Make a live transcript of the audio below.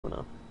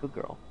stamina. Good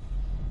girl.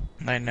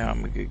 I know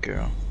I'm a good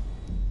girl.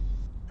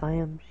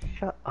 Siam,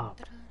 shut up.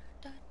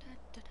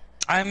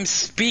 I'm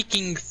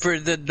speaking for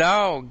the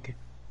dog.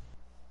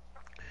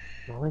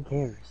 No one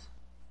cares.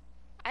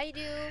 I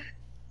do.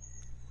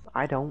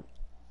 I don't.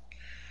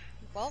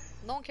 Well,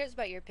 no one cares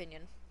about your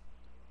opinion.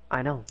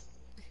 I know.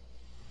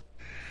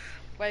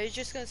 Why are you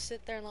just gonna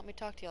sit there and let me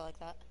talk to you like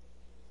that?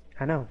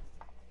 I know.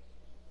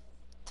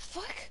 The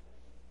fuck?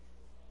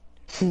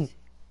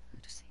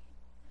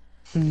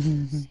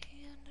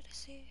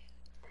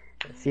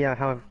 See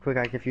how quick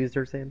I confused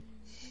her, Sam?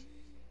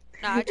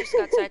 No, I just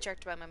got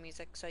sidetracked by my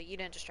music, so you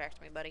didn't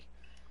distract me, buddy.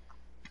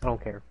 I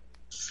don't care.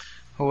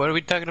 What are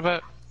we talking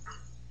about?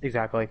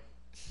 Exactly.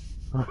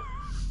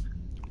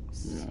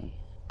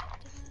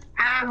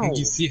 Ow! Did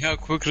you see how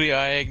quickly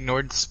I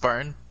ignored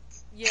Spartan?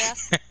 Yeah.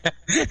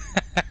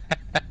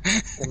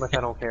 How much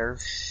I don't care.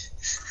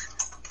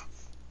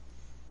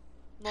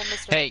 Little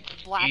Mr. Hey,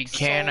 Black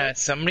can Soul.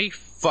 somebody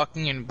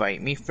fucking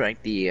invite me for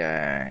like the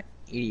 80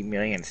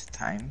 millionth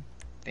time?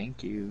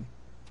 Thank you.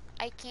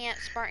 I can't,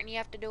 Spartan, you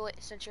have to do it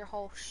since you're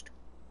host.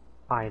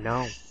 I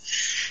know.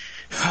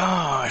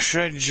 Oh,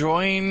 should I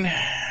join?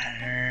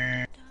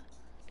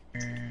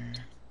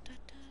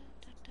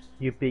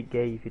 You big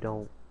gay if you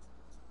don't.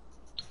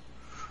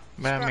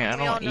 But I mean, I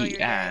we all don't know eat you're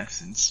gay.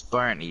 ass, and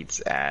Spartan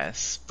eats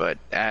ass, but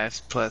ass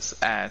plus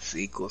ass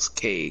equals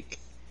cake,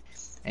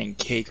 and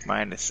cake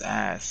minus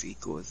ass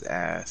equals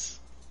ass.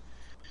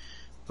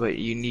 But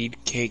you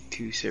need cake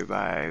to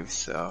survive,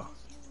 so.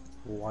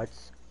 What?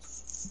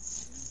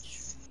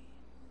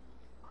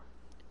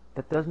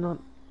 That does not.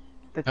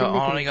 That No, didn't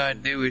make all any you gotta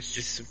sense. do is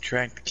just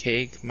subtract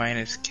cake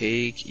minus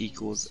cake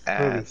equals Ruby,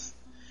 ass.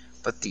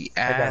 But the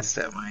head down. ass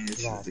that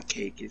minuses Relax. the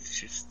cake is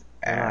just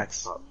Relax.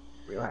 ass. Pup.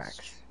 Relax.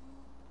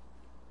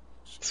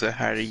 So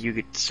how do you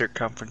get the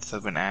circumference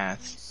of an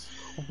ass?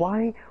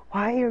 Why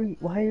are you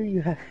Why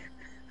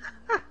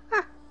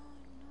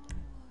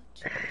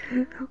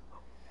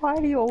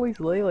do you always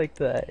lay like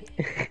that?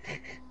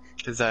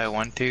 Cause I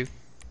want to.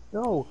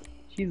 No,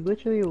 she's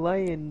literally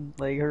laying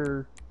like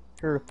her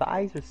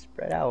thighs are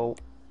spread out,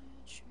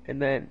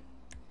 and then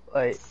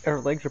like her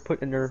legs are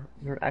put in her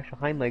actual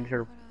hind legs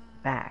are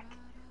back,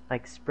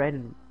 like spread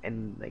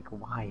and like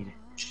wide.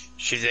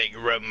 She's like,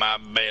 rub my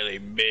belly,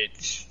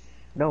 bitch.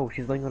 No,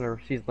 she's laying on her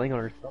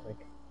stomach.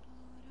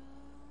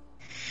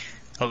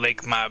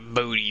 Lick my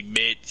booty,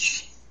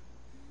 bitch.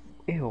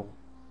 Ew.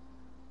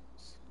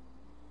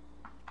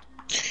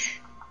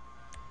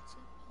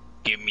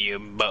 Give me a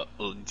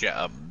buttle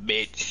job,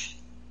 bitch.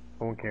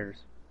 No one cares.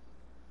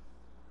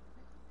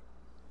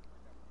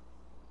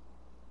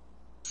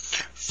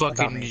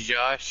 Fucking me.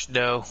 Josh,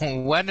 though.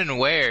 When and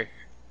where?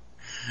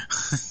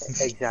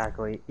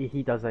 Exactly.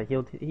 He does that.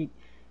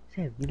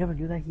 Sam, you never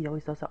knew that? He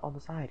always does that on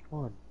the side. Come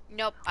on.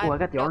 Nope. Oh, I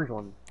got the nope, orange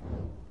one.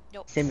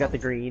 Nope. Sam got the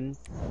green.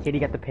 Katie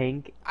got the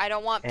pink. I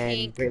don't want And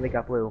pink. Great Lake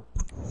got blue.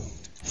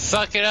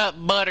 Suck it up,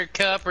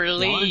 Buttercup, or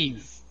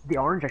leave. The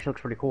orange actually looks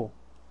pretty cool.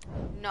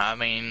 No. I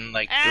mean,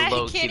 like, I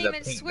low can't key, the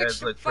even pink switch does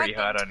to look pretty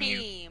fucking hot on you.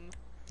 team.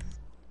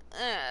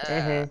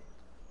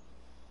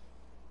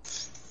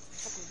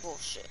 Fucking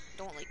bullshit.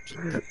 Don't like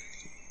pink.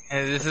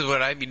 And this is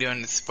what I'd be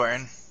doing to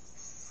Spartan.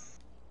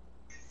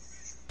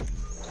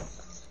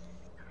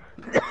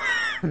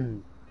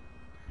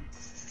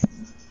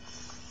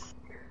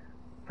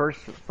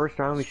 First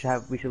round we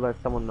should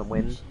let someone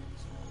win.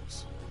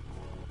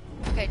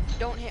 Okay,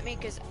 don't hit me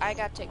because I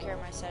gotta take care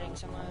of my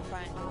settings. I'm gonna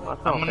find.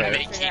 I'm gonna Okay.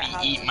 make Kitty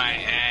eat my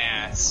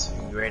ass.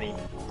 You ready? I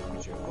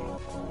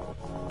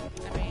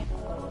mean,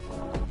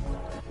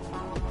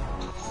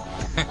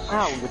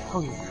 Ow, your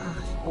tongue.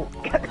 Oh,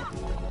 God.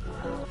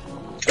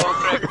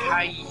 Cobra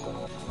Kai.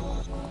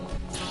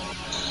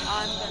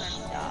 I'm gonna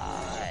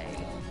die.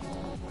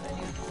 I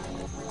need to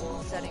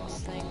settings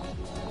thing.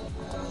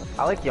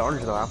 I like the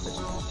orange though outfit.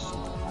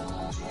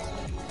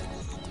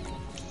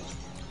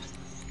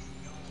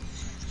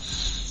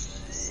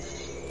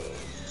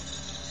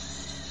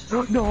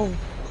 Oh no!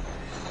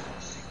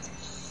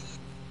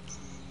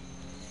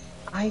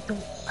 I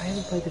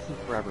haven't played this in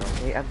forever,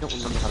 okay? I don't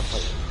remember how to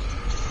play it.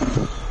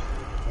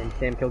 And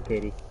Sam killed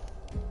Katie.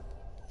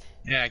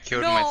 Yeah, I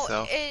killed No,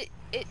 myself.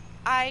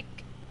 I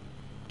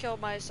killed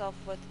myself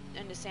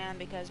into sand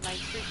because my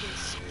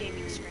freaking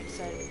gaming screen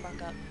decided to fuck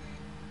up.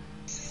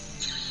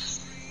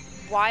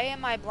 Why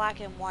am I black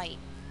and white?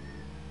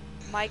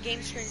 My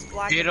game screen's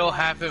black and It'll white.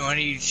 happen when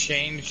you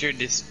change your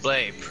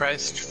display.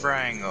 Press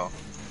triangle.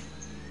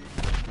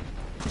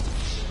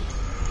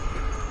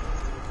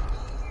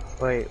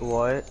 Wait,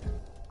 what?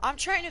 I'm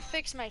trying to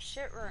fix my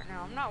shit right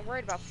now. I'm not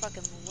worried about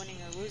fucking winning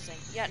or losing.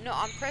 Yeah, no,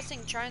 I'm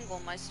pressing triangle.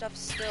 My stuff's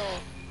still...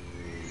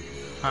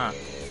 Huh.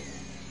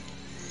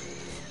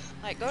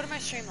 Like, go to my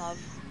stream, love.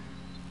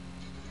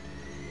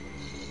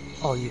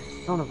 Oh, you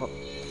son of a...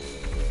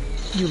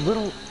 You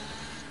little...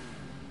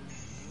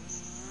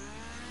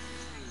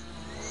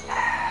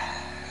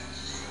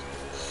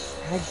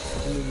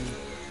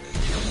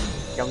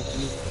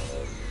 Junkie.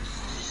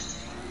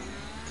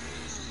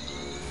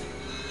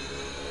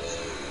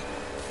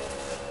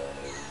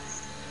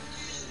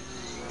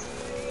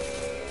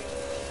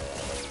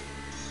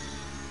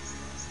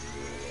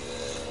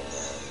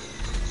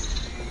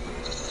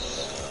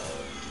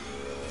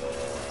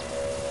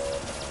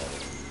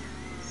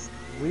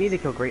 need to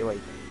kill Great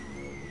Lake.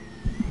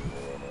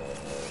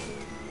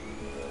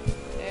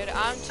 Dude,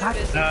 I'm too God.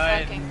 busy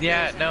fucking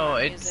Yeah, cruising no,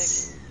 my it's.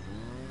 music.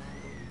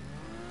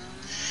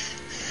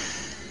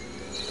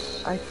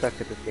 I suck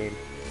at this game.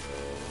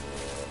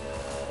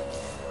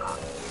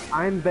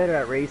 I'm better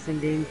at racing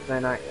games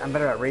than I'm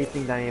better at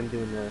racing than I am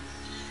doing this.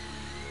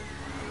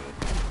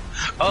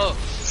 Oh,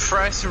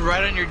 press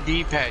right on your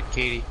D-pad,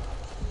 Katie.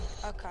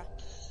 Okay.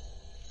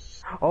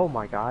 Oh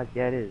my god,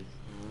 yeah it is.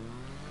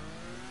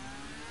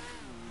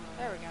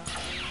 There we go.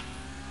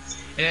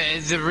 And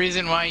it's the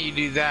reason why you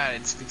do that.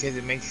 It's because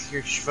it makes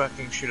your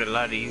fucking shit a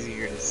lot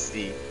easier to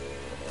see,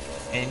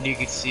 and you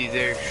can see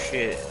their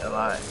shit a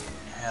lot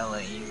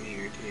hella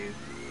easier too.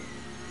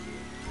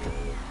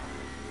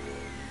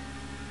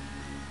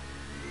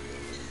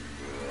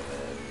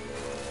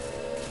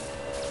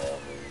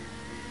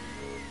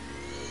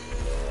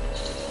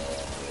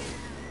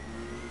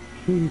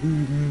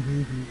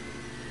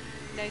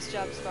 Nice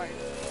job, Spartan.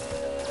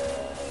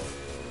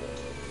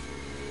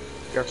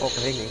 Careful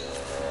for hitting me.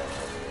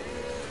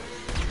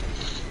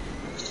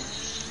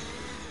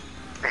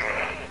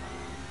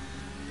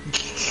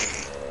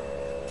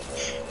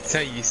 That's how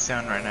you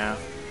sound right now.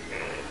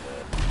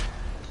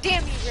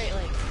 Damn you, Great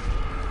Lake.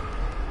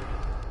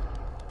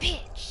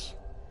 Bitch.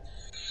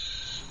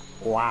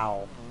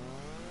 Wow.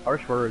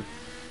 Harsh words.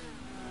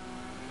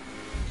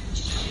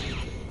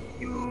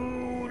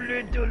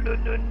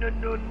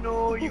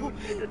 No, you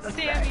little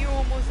Sam, you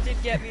almost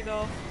did get me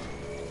though.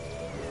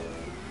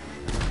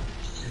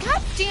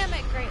 God damn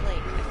it, Great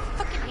Lake. I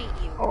fucking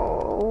hate you.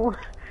 Oh,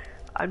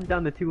 I'm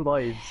down to 2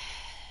 lives.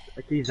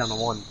 He's down to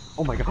 1.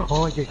 Oh my god.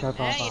 Oh, I just shot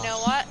off. You know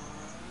what?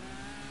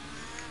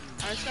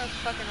 I'm just gonna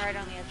fucking ride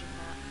on the edge of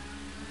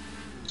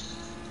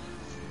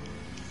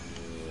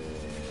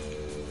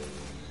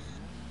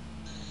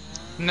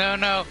the map. No,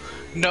 no,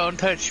 don't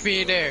touch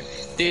me there.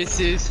 This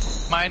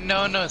is my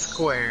no-no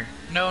square.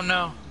 No,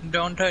 no,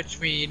 don't touch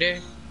me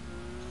there.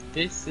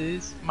 This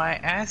is my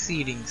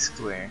ass-eating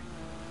square.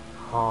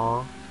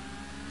 Huh?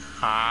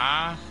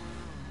 Huh?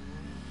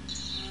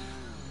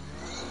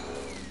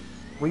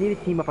 We need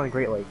to team up on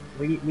Great Lake.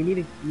 We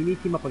need to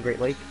team up on Great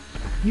Lake.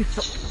 You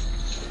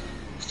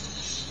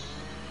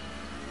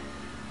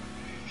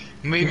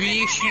Maybe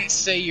you shouldn't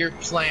say your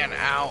plan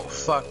out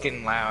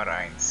fucking loud,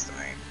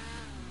 Einstein.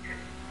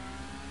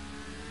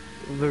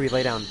 Louis,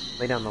 lay down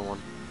the one.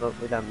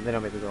 Lay down,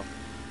 baby girl.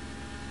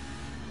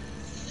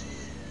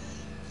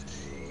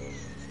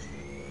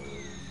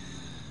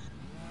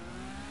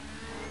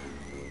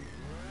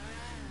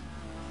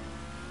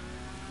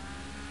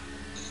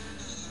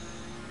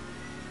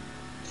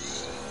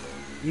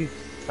 You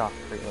suck,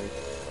 Great Lake.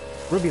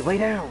 Ruby, lay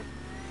down!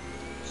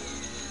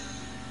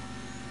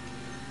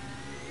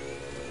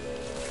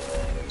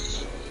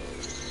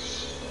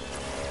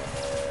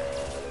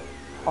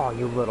 Oh,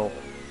 you little.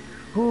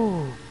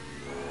 Ooh.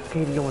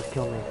 Katie almost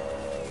killed me.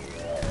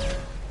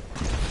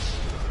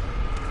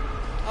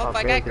 Oh,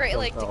 I Great got Lake Great just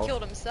Lake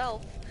killed to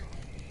himself.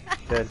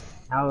 kill himself. Good.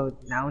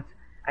 Now it's,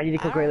 I need to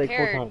kill I Great don't Lake 4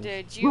 care, times.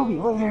 dude. Ruby,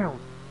 lay down!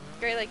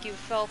 Great Lake, you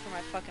fell for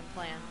my fucking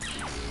plan.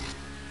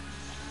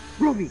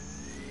 Ruby!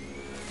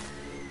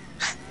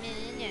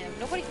 Yeah,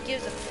 nobody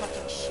gives a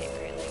fucking shit,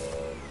 Great Lake.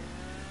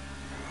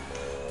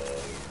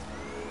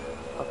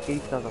 Oh,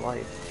 Katie's still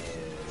alive.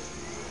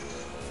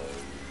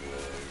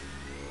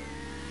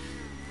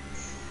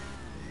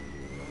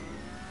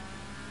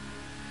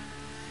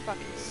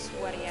 Fucking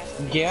sweaty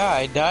ass. Yeah,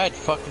 I died.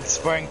 Fucking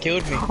Spartan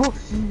killed me.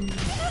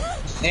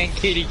 And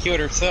Katie killed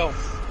herself.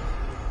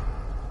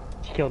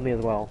 She killed me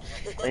as well.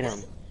 Lay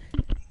down.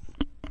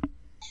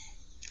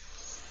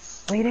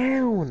 Lay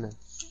down!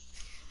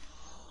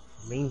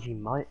 Mangy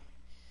mutt.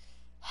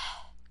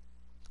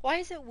 Why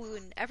is it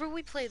whenever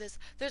we play this,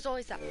 there's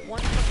always that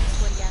one fucking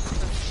sweaty ass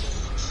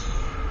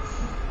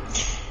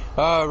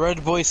person?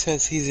 Red Boy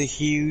says he's a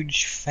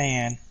huge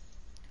fan.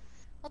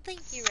 Well,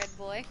 thank you, Red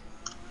Boy.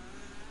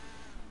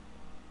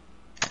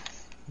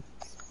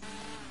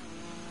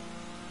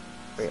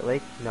 Great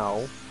Lake?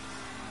 No.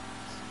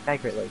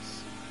 That Great Lake.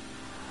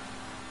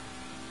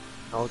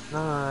 No, it's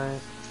not.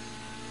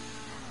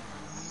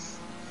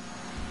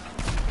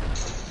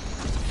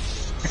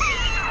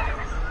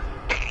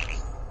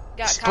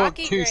 Got Spoke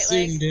cocky, too Great soon,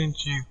 Lake.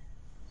 didn't you?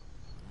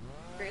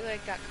 Great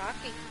Lake got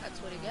cocky. That's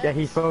what he gets. Yeah,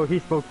 he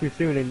spoke too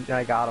soon and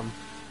I got him.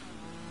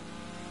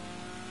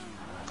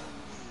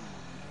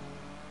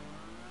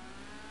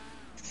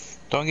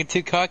 Don't get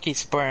too cocky,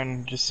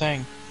 Spartan. Just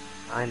saying.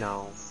 I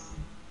know.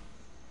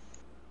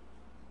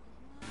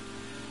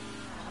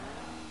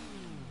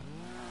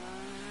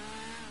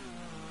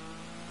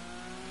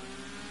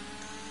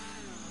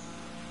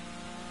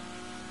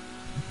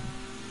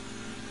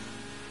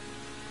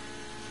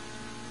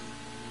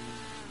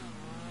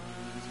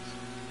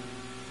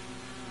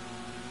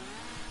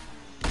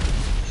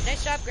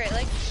 Nice job, Great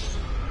Lake.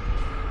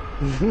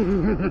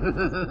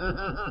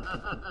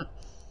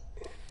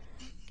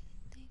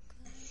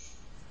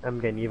 I'm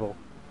getting evil.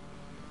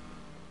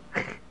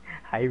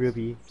 Hi,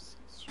 Ruby.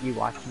 You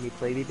watching me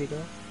play, baby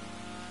girl?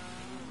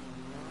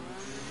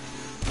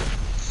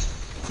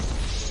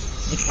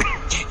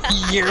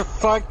 You're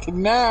fucked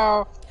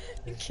now.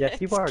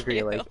 Yes, you Gets are,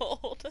 Great Lake.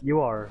 killed.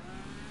 You are.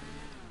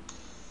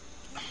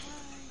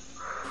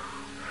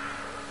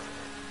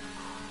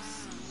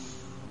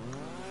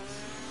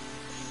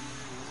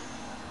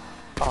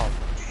 Oh,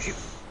 shoot.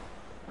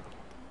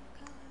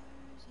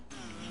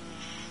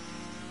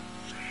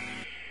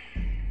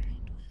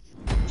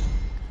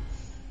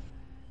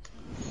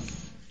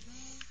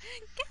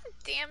 God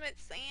damn it,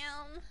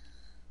 Sam.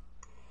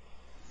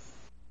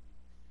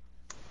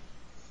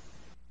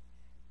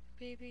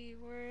 Baby,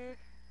 where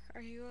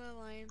are you a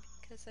lion?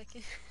 Because I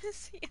can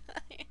see a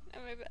lion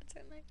on my bed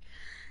tonight.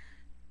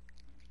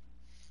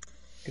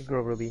 Good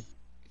girl, Ruby.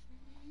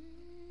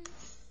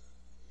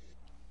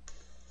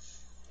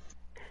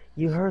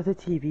 You heard the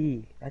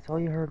TV. That's all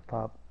you heard,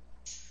 Pop.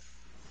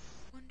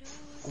 Wonder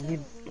what Only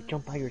the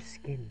jump by your world.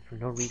 skin for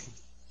no reason.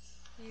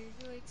 You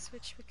like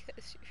switch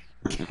because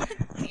you. God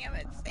damn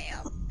it,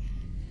 Sam.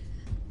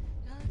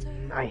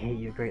 I hate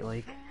you, Great My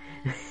Lake.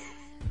 friend.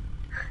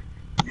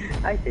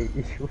 I hate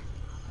you.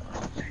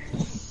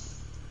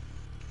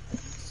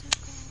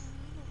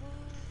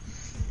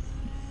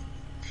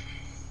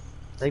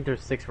 I think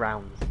there's 6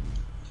 rounds.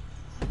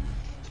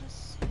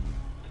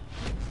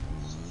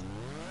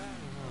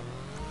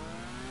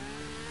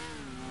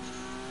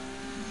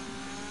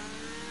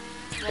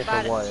 What For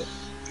about it? what?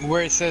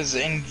 Where it says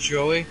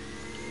enjoy.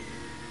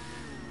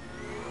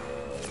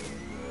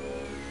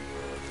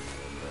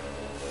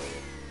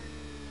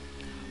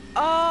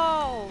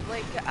 Oh,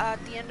 like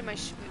at the end of my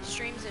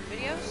streams and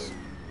videos?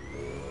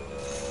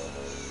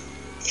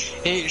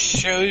 It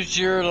shows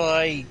your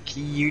like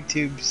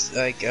YouTube's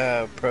like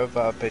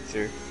profile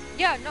picture.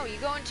 Yeah, no, you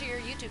go into your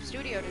YouTube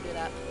studio to do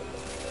that.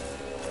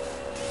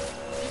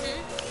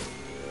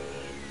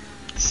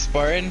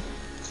 Spartan.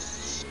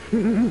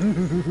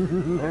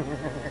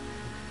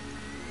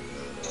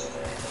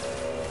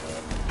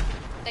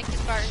 Thank you,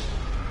 Spartan.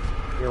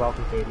 You're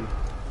welcome, Katie.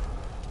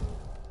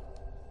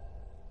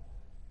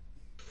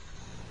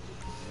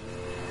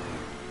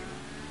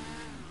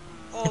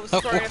 Oh,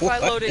 Spartan, if I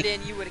What? loaded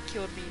in, you would have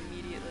killed me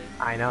immediately.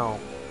 I know.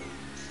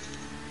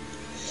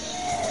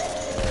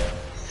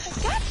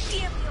 God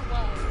damn you,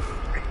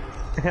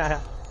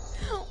 love.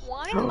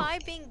 Why am I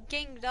being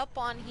ganged up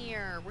on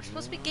here? We're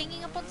supposed to be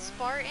ganging up on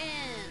Spartan.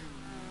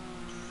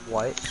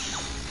 What?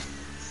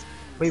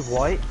 Wait,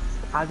 what?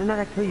 How did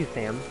I kill you,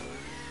 Sam?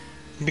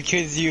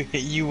 Because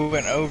you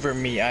went over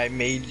me, I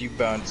made you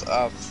bounce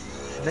off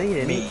No, you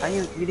didn't. me.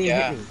 You didn't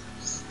Yeah. hit me.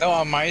 No,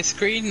 on my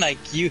screen,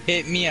 like you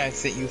hit me, I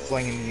sent you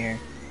flying in the air.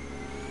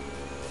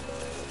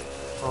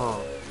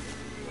 Oh.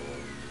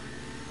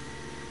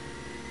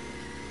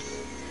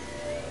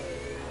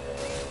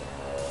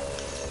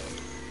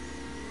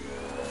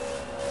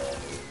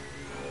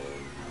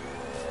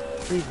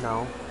 Please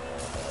no.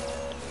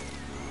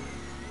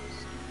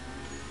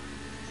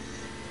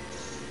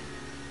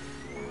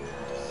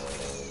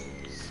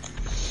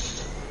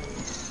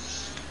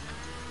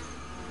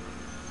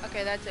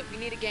 Okay, that's it. We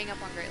need to gang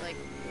up on Great Lake.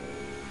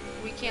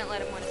 We can't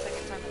let him win a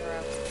second time in a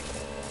row.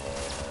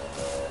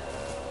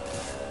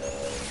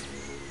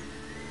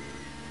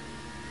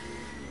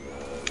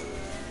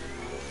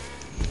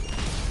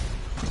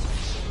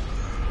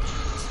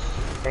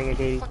 Dang it,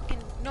 Katie.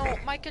 Fucking no,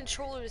 my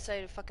controller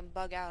decided to fucking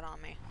bug out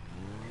on me.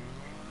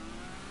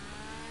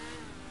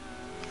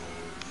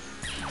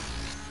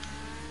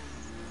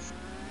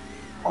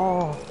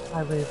 Oh,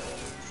 I live.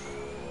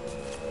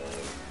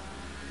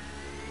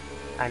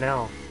 I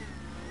know.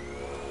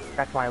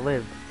 That's why I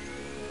lived.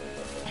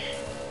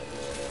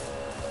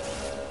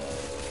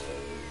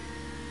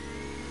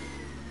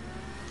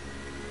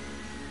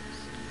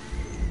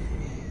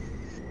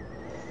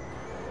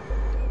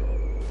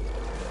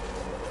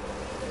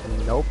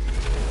 Nope.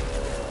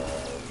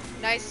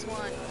 Nice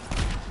one.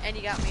 And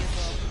you got me as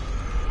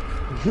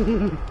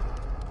well.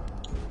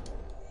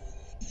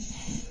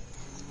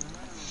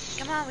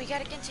 Come on, we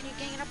gotta continue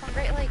ganging up on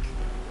Great Lake.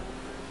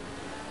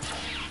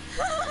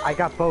 I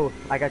got both.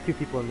 I got 2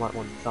 people in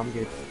one, so I'm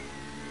good.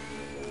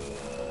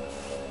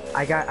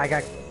 I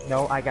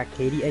got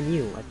Katie and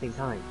you at the same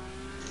time.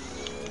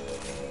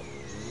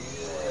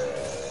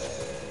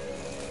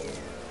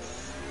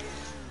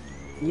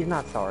 He's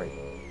not sorry.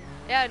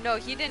 Yeah, no,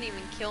 he didn't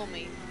even kill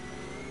me.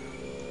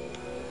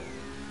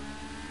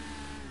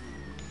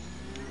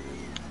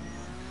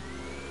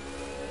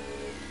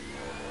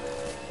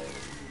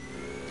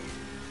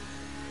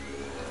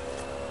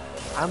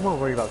 I'm more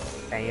worried about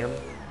Sam.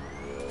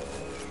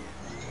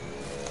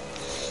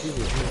 He's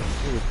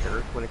a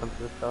jerk when it comes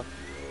to this stuff.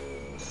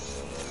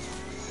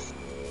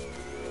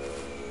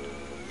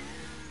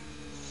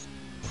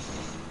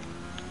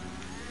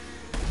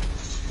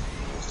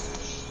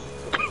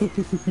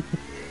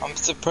 I'm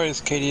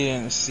surprised Katie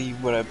didn't see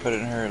what I put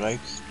in her live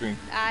stream.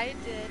 I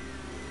did.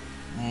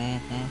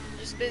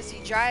 Just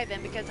busy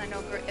driving because I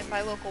know if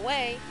I look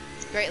away,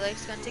 Great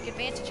Lake's gonna take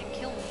advantage and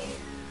kill me.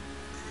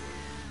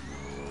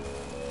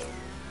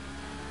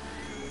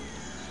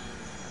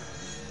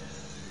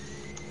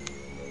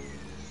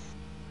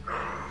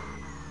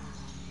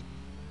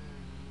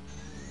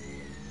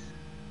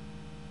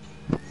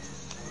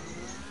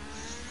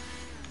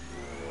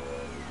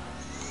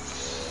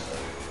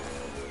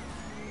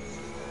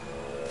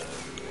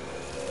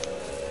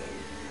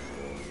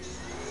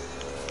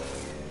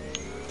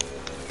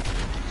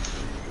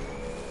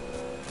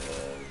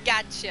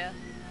 didn't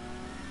you?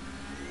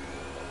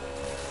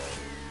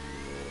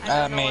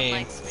 I I know no one mean,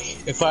 likes me.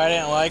 if I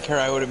didn't like her,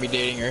 I wouldn't be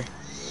dating her.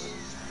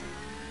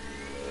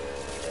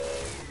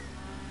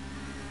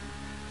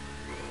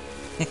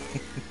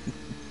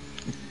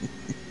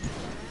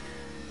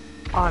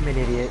 I'm an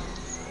idiot.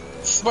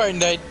 Spartan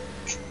died.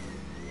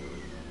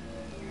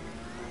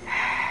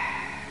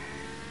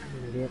 I'm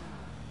an idiot.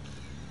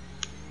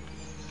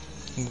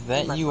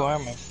 That My you puppy. are,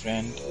 my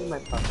friend. My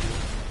puppy.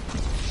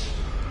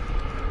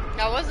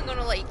 I wasn't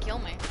gonna let you kill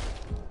me.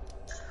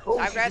 Oh,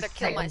 I'd rather Jesus,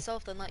 kill Sam.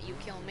 myself than let you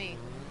kill me.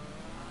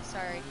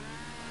 Sorry.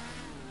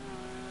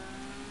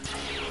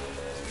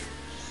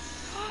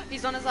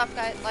 He's on his left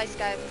guy, lice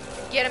guy.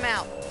 Get him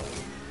out.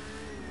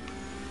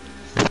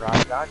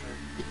 Roger.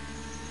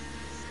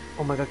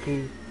 Oh my god,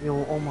 Katie.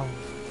 Yo, oh my. I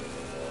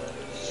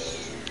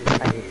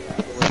hate that.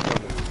 It was so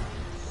good.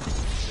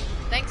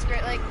 Thanks,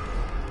 Great Lake.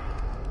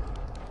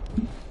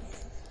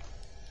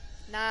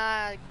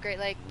 Nah, Great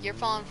Lake, you're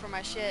falling for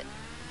my shit.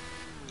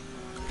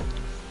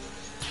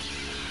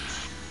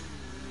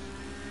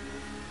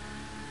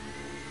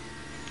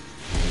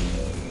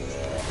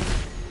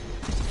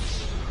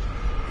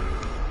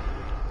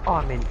 Oh,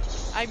 I'm in.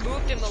 I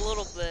moved him a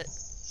little bit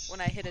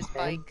when I hit his Sam,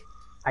 bike.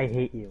 I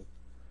hate you.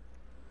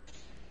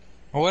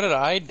 What did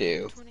I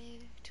do?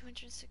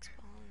 206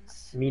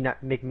 bones.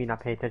 Make me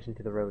not pay attention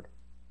to the road.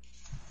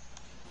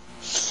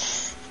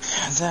 Is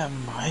that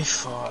my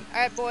fault?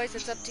 Alright, boys,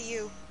 it's up to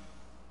you.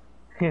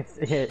 It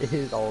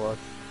is all of us.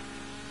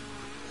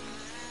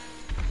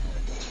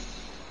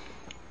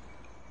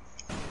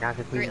 Now it's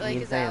just me Great Lake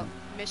and is Sam. out.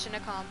 Mission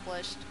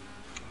accomplished.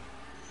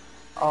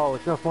 Oh,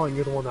 it's no fun.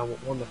 You're the one that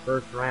won the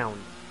first round.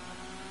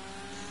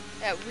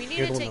 Yeah, we need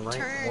You're to the one take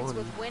that turns won.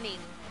 with winning.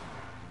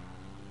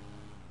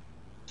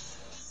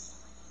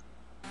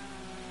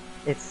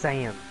 It's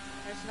Sam.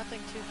 There's nothing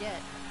to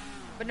get.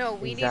 But no,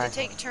 we need to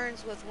Exactly. take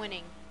turns with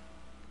winning.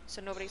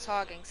 So nobody's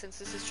hogging, since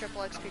this is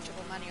triple XP,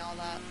 triple money, all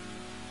that.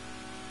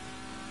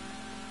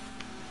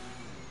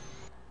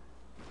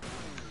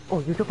 Oh,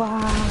 you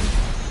goodbye.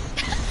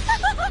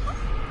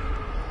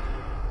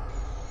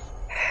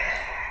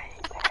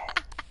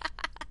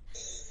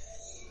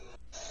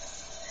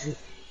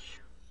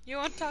 You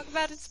want to talk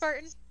about it,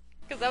 Spartan?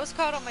 Because that was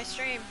caught on my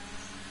stream.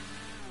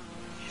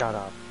 Shut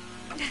up,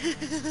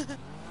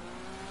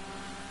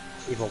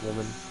 evil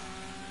woman.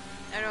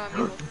 I know I'm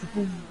evil.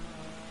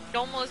 You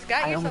almost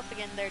got I yourself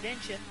again there,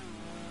 didn't you?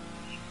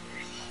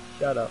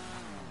 Shut up.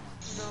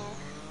 No.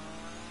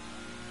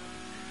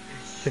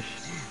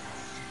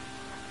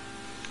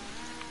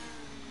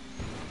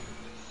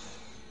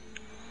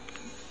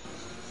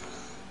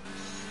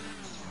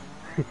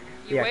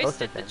 You Yeah,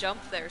 wasted the then. jump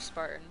there,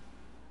 Spartan.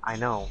 I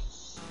know.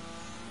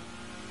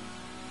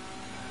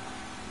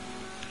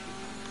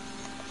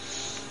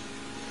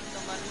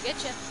 Don't let him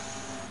get you.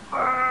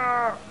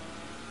 Ah,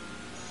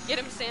 Get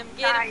him, Sam.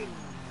 Get him.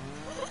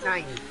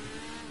 Nice.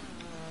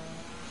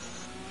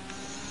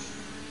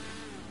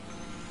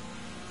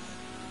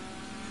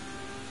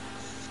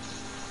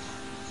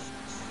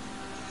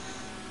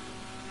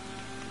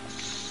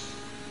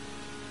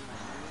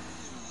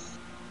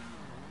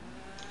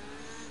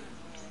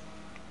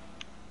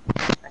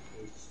 I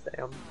hate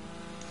Sam.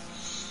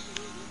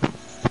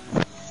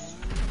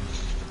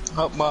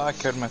 Oh, well, I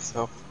killed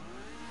myself.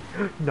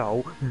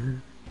 No.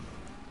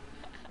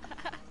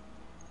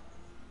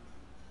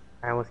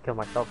 I almost killed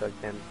myself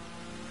again.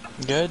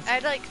 Good. I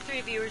had like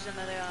 3 viewers and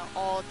then they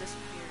all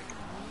disappeared.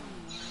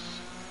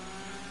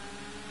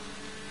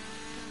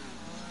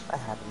 That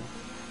happened.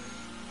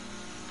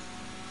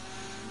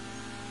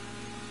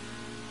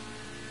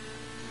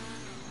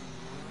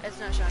 It's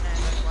not showing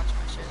anybody watching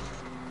my shit.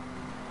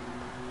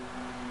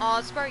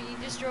 Aw, Spartan, you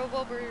just drove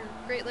over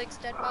Great Lake's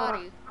dead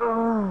body.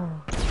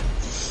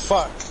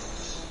 Fuck.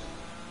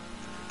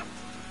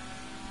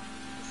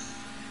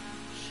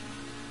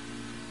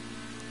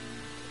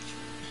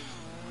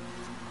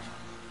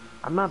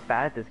 I'm not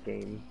bad at this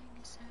game.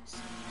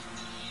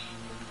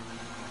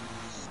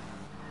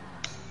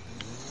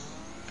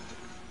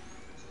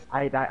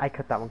 I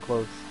cut that one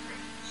close.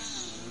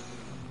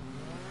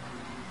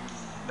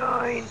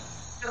 9.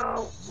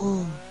 No.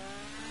 Ooh.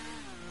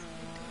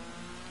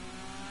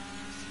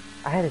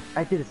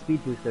 I did a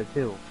speed boost there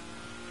too.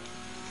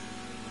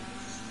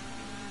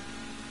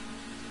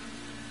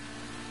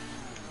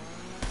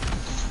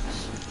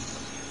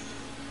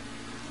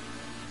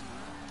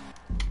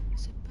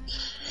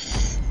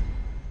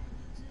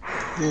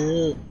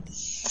 Yeah.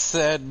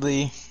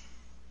 Sadly.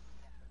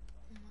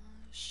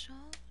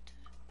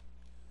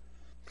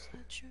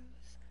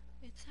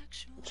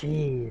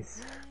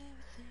 Jeez.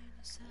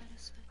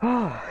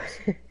 Oh,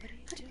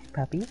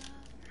 puppy.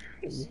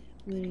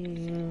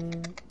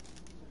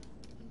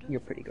 You're a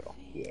pretty girl.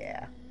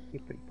 Yeah,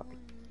 you're a pretty puppy.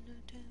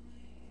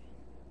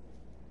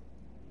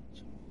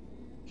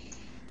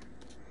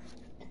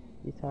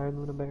 You tired,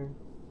 Luna Bear?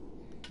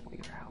 Oh,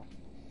 you're out.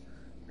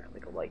 You're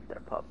like a light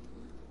there, pup.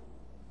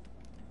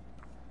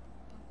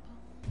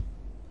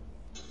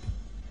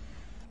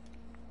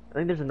 I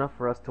think there's enough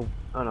for us to.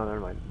 Oh no, never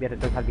mind. Yeah, it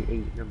does have the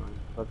 8. Never mind.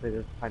 So I'd say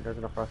there's fine. There's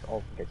enough for us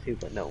all to get 2,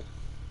 but no.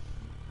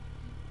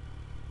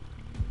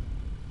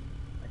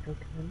 I don't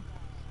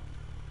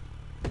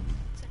know.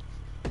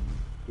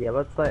 Yeah,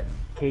 let's let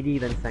Katie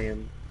then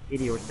Sam.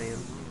 Katie or Sam.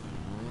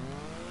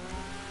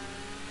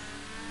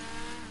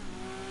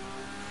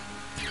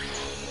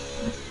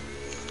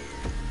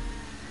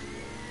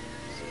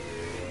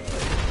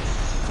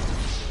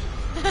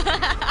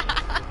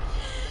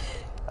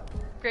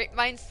 Great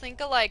minds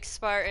think alike,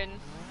 Spartan.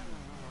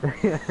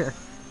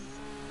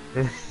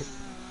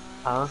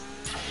 Huh?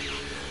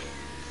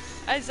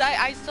 As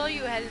I saw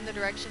you head in the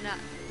direction,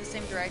 the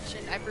same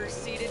direction, I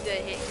proceeded to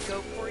hit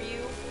go for you,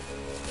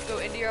 go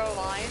into your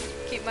line,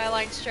 keep my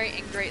line straight,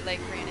 and Great Lake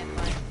ran in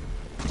mine.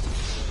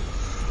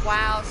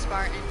 Wow,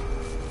 Spartan.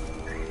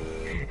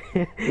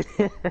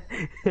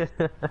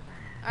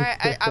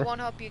 Alright, I won't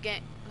help you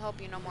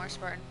no more,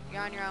 Spartan.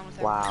 You're on your own with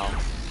her. Wow.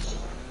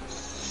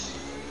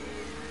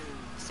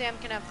 Sam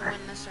can have the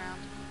win this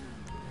round.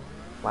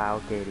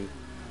 Wow, Katie.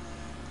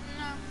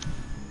 No.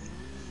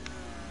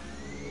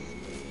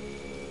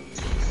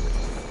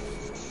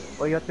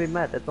 Well, you have to be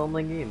mad. It's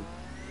only a game.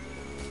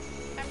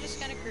 I'm just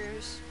gonna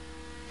cruise.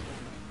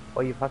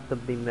 Well, you have to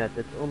be mad.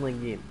 It's only a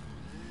game.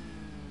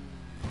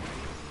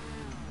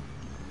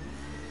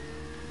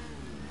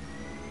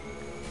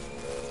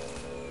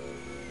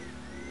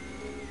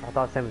 I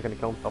thought Sam was gonna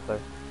kill himself there.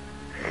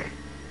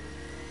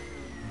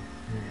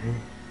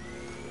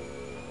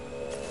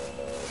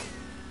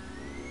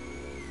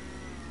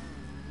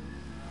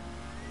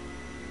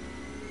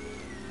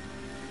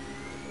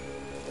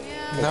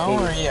 Yeah.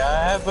 Don't worry,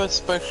 I have a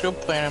special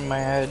plan in my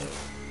head.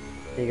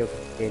 There you go,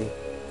 Katie.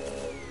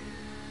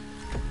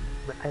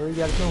 But I really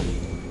gotta kill him.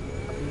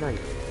 That'd be nice.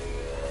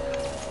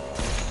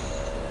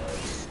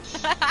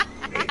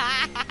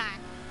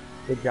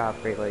 Good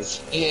job, Great Lake.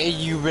 Yeah,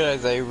 you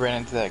realize I ran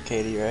into that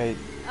Katie, right?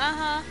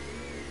 Uh-huh.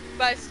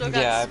 But I still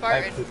got Yeah, I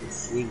Spartan. put it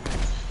sweet.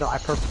 No, I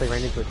purposely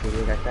ran into it, Katie,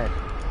 like I said.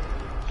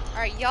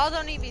 Alright, y'all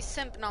don't need to be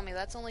simping on me.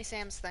 That's only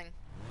Sam's thing.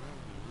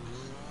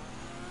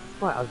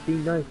 What? I was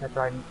being nice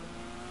after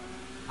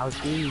I was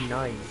being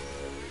nice.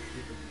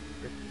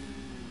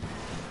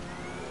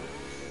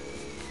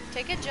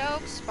 Take a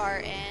joke,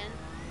 Spartan.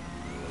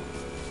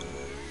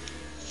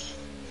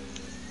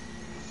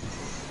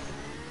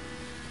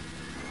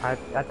 I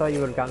thought you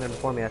would have gotten there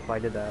before me, that's why I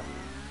did that.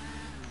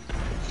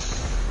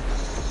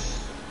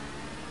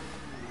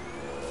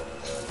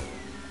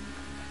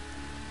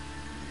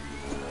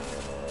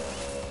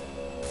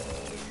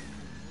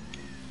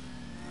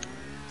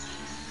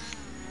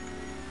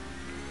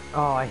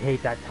 Oh, I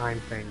hate that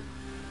time thing.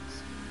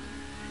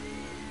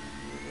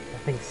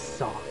 That thing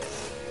sucks.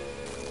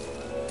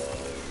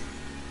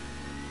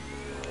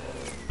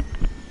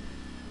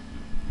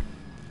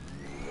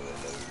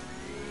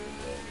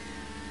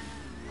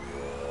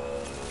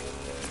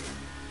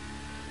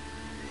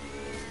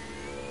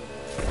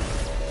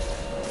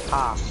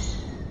 Ah.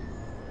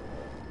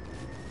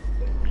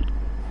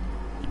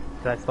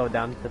 Did I slow it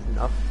down just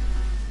enough?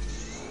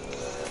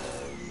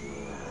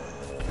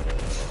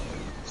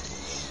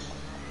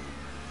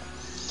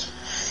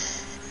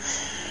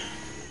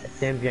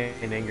 Sam's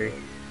getting angry.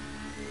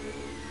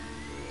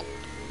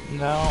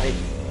 No. Hey.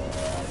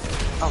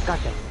 Oh,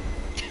 gotcha.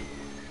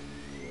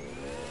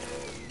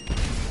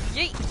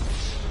 Yeet!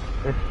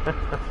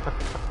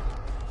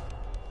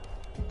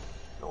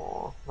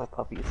 Aw, my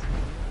puppies.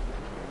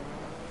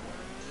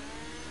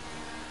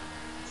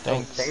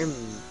 Thanks. Oh,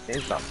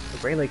 Sam's about, the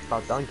Brain Lake's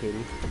about done,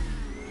 Katie.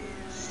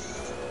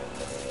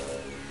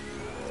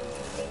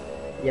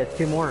 Yeah,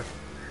 2 more.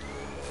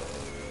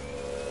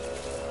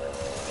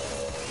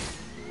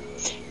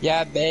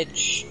 Yeah,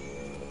 bitch.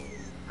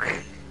 Katie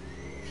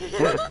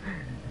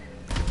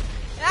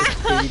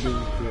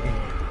being kidding.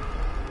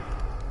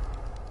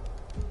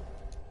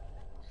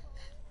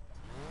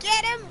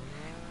 Get him!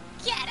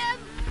 Get him!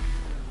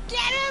 Get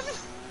him!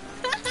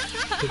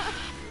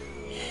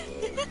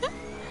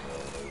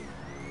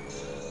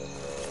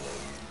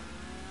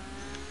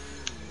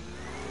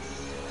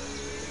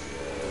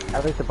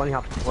 At least the bunny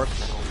hop works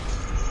now.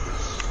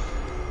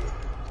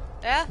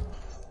 Yeah?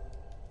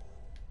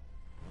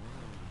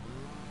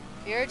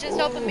 You're just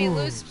helping me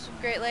lose,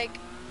 Great Lake.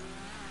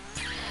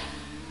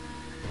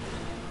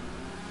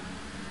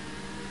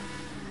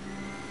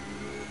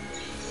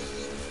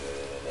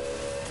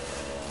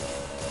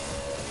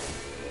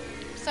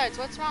 Besides,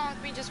 what's wrong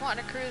with me just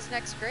wanting to cruise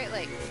next Great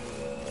Lake?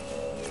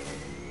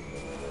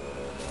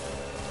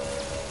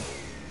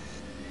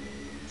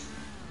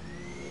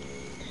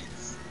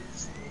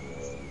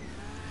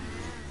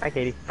 Hi,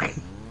 Katie.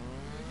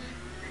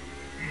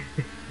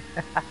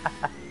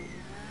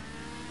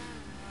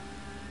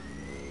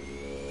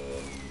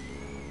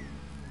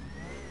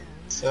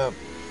 What's up?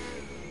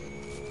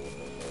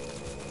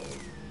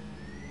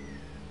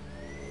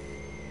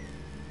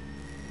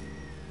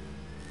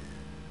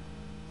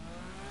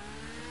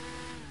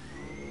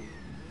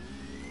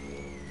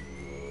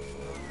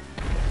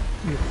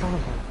 You son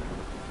of a...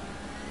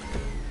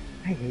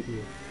 I hate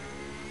you.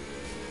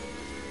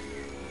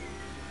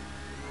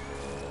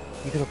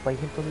 You gonna play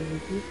him for me,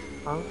 Ricky?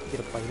 Huh? You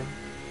gonna play him?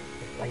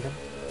 You gonna play him?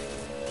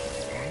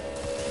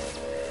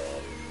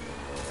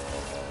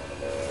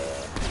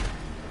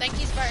 Thank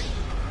you, Spartan.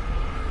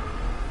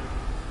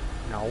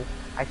 No.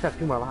 I still have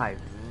 2 more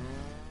lives.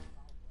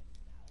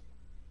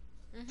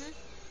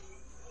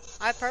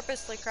 I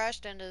purposely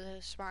crashed into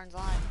the Spartan's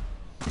line.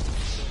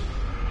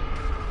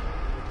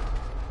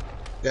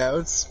 Yeah,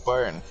 it's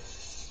Spartan.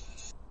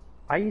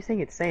 Why are you saying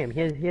it's Sam? He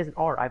has an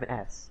R, I have an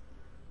S.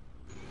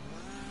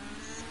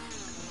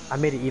 I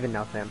made it even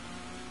now, Sam.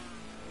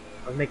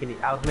 I was making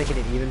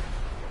it even.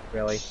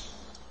 Really?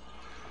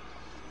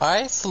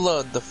 I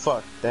slowed the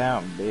fuck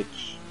down,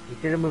 bitch. You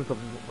should have moved to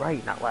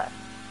right, not left.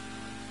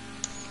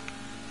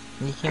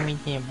 You can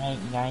make it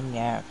right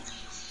now.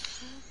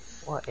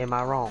 What? Am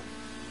I wrong?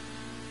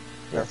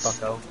 There, Yes.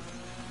 fucko.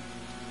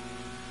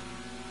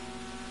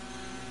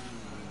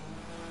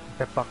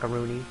 There,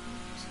 fuckaroony.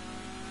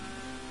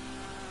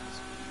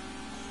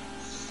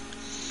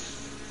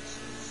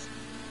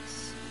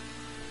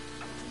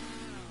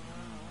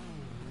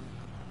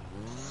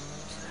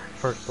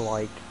 First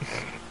like.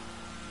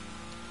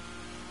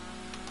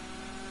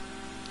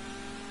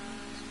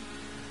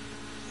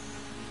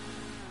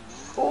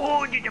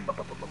 Oh,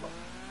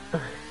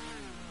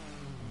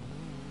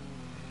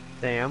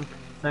 Sam?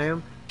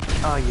 Sam?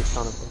 Oh, you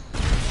son of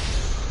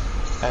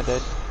a... I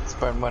did.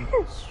 Spartan 1.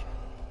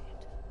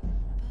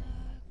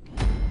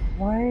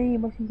 Why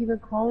must you keep on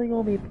calling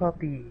on me,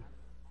 puppy?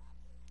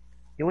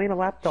 You ain't a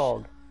lap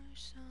dog.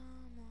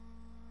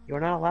 You're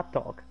not a lap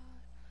dog.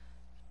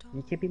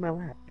 You can't be my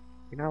lap.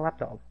 You're not a lap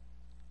dog.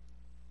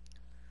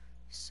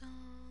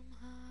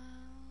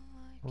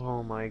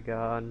 Oh my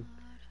god.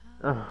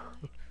 Oh.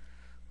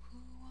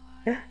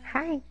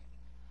 Hi!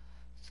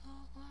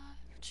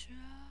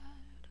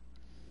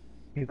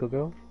 You go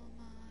girl?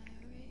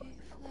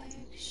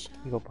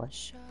 You go play?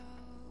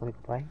 Wanna go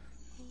play?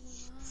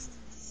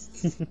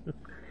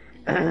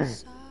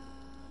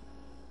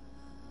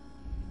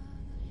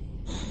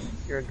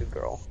 You're a good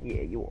girl.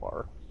 Yeah, you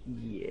are.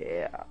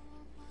 Yeah.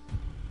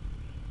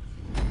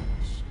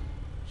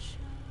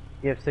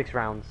 You have 6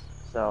 rounds,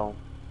 so...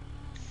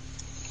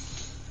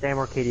 Sam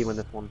or Katie win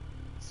this one.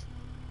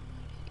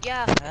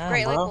 Yeah, Ah,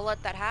 Great Lake bro. will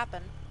let that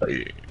happen.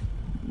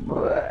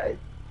 What?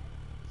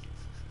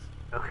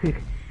 It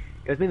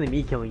was mainly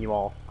me killing you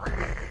all.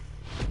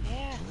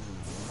 Yeah.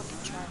 Fucking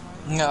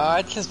tryhard. No,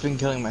 I've just been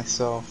killing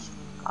myself.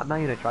 I'm not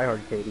even a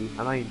tryhard, Katie.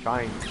 I'm not even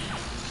trying.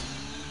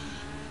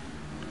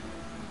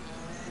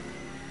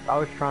 If I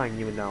was trying,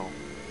 you would know.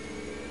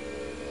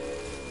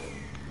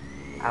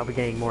 I'll be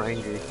getting more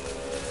angry.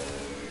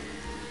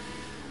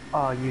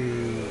 Oh,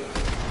 you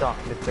suck,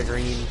 Mr.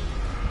 Green.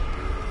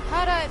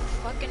 How'd I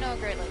fucking know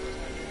Great Lake was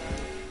gonna do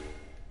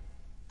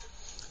that?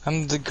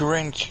 I'm the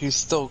Grinch who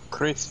stole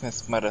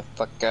Christmas, You're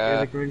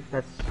motherfucker. the Grinch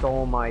that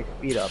stole my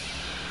speed up.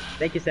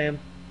 Thank you, Sam.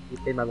 You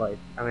saved my life.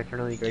 I'm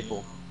eternally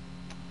grateful.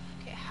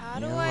 Okay, how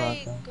do You're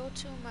I welcome. go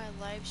to my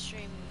live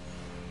stream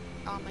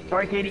on my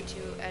Sorry, computer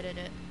Katie. to edit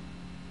it?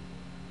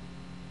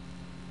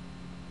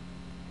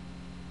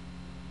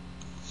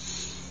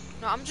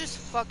 No, I'm just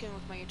fucking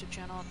with my YouTube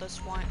channel at this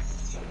point.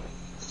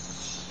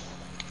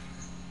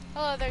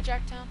 Hello there,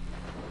 Jacktown.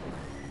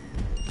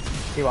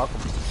 You're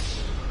welcome.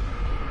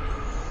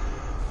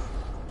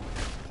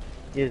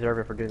 You deserve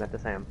it for doing that to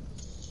Sam.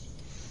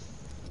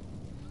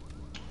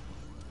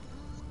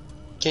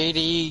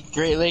 Katie,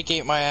 Great Lake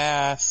ate my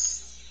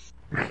ass.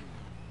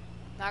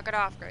 Knock it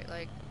off, Great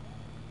Lake.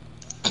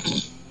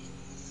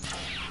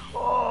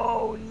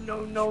 Oh,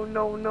 no, no,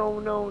 no, no,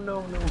 no,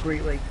 no, no,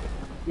 Great Lake.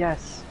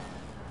 Yes.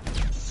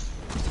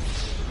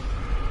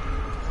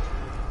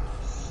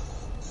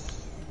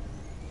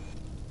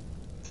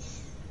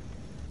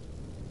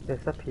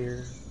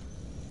 Disappear.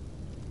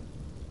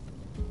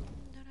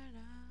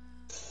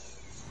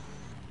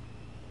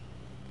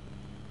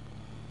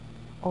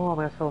 Oh,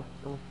 I'm so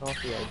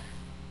off the edge.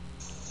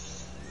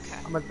 Okay.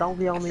 I'm a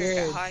zombie I on the figured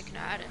out edge. how I can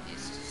add in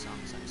these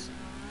songs I'm singing.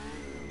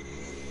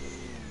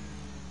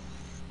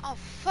 Oh,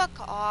 fuck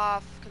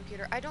off,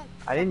 computer. I don't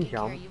I didn't fucking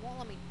care. jump. You won't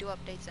let me do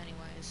updates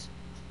anyways.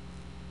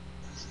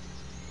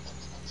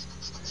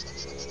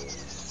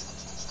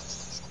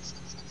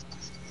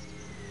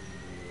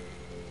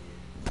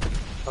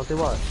 Don't do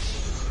what?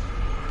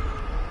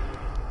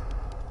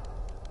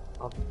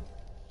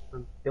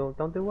 Oh,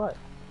 don't do what?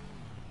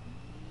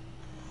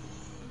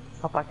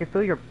 Papa, I can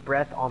feel your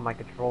breath on my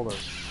controller.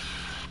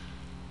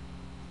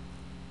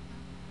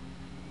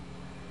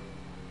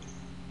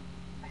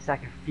 I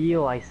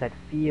said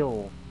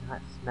feel,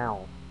 not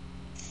smell.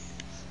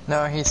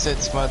 No, he said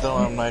smother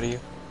and lie to you.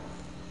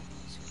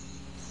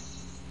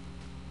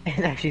 And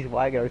now she's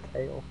wagging her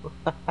tail.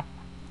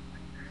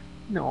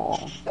 No,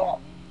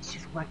 stop.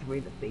 She's whacked me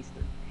in the face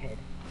of her head.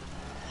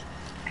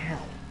 Ow.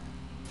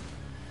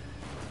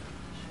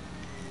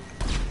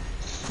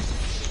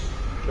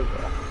 Good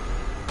girl.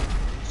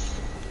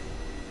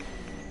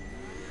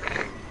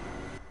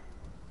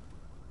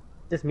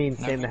 Just means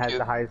No, Sam that has you-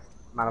 the highest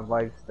amount of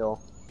lives still.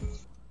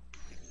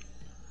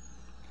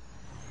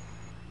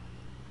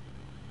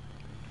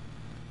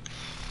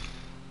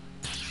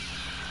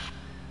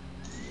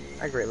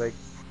 Hi, Great Lake.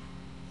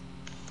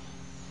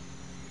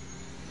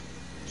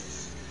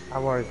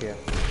 How are you?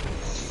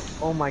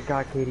 Oh my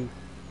god, Katie.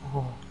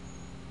 Oh,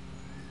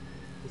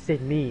 you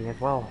saved me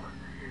as well.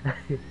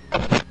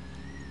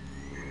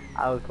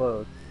 I was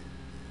close.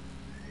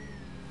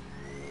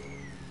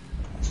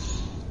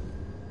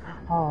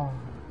 Oh.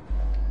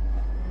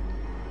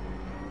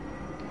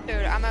 Dude,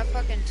 I'm at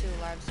fucking 2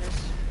 lives.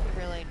 There's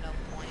really no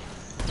point.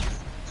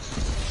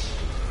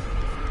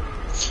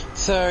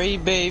 Sorry,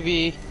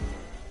 baby.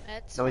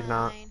 It's No, he's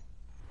not. fine.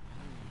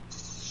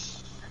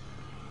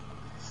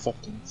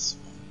 Fucking.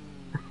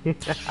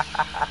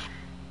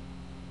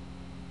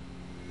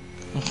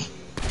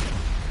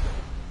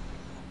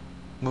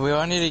 We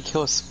all need to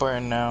kill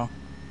Spartan now.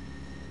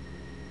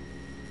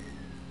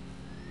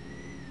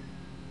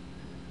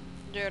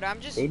 Dude, I'm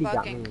just Katie got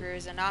fucking me.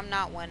 cruising. I'm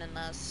not winning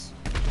this.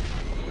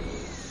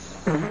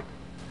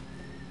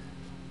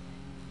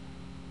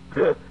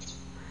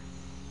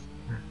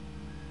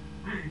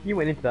 You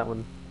went into that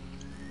one.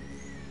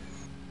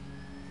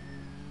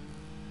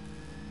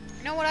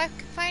 You know what I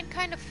find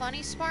kind of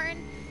funny,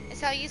 Spartan? Is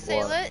how you say,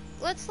 What?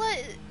 let's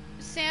let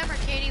Sam or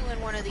Katie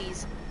win one of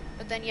these.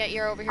 But then yet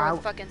you're over here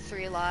with fucking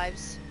 3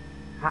 lives.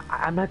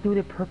 I'm not doing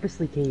it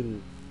purposely,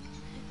 Katie.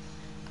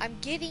 I'm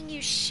giving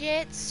you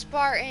shit,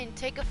 Spartan.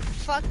 Take a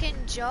fucking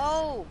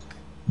joke.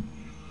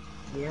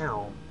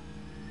 Meow.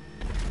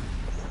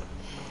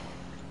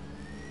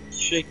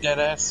 Shake that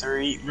ass or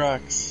eat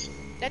rocks.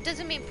 That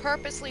doesn't mean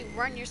purposely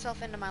run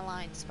yourself into my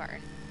line,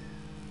 Spartan.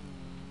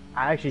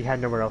 I actually had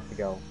nowhere else to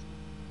go.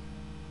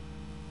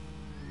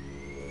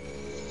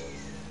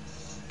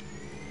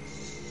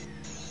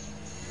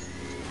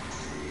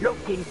 No,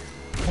 Katie.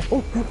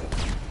 Oh,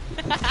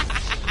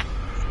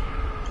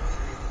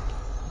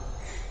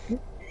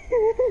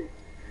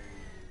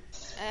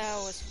 That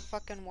was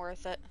fucking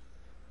worth it.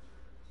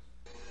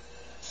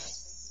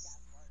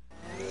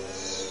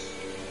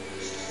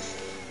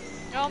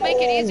 It'll make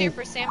it easier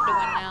for Sam to win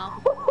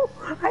now.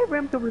 I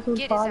ramped over someone's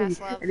Get his body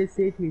ass, love. and it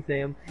saved me,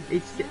 Sam.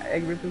 I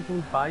ramped over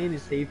someone's body and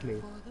it saved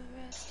me.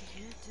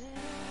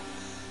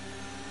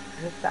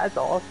 That's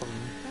awesome.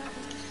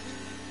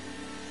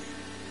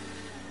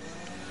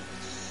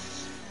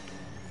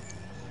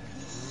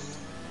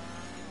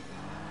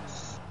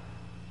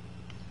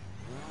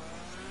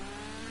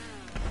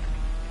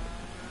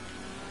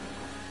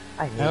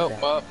 I hate Oh,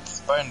 that. well,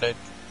 Spartan died.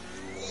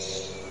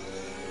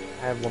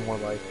 I have one more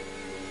life.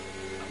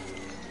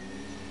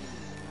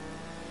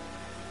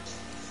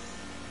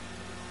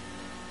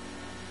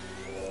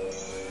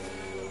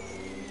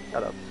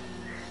 Shut up.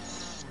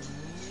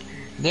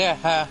 Yeah,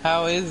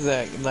 how is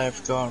that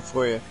life going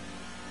for you?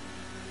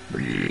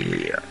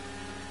 Yeah.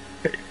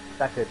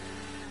 That's it.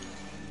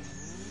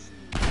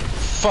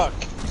 Fuck.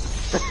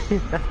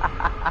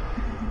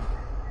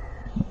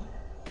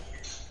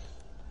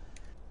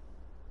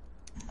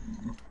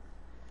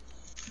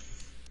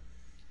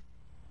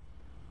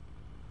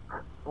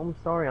 I'm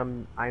sorry,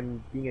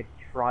 I'm being a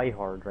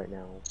tryhard right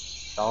now.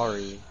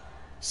 Sorry.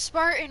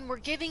 Spartan, we're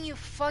giving you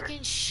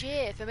fucking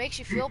shit. If it makes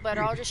you feel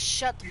better, I'll just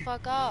shut the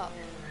fuck up.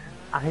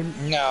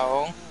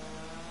 No.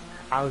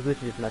 I was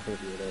literally just messing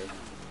with you today.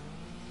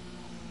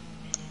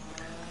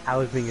 I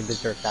was being a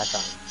jerk that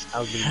time. I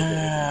was being a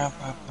jerk.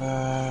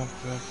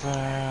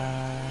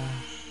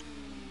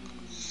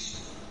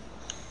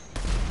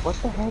 What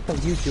the heck are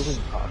you doing,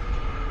 Puck?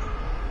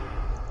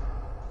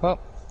 Well,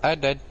 I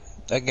died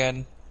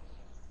again.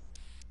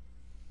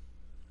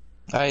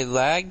 I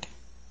lagged?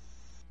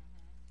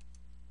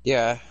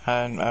 Yeah,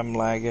 I'm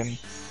lagging.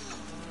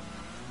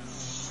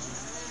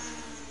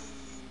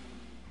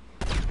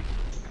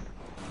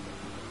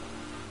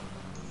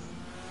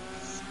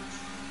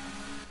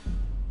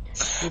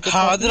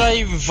 How did I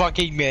even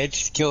fucking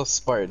manage to kill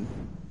Spartan?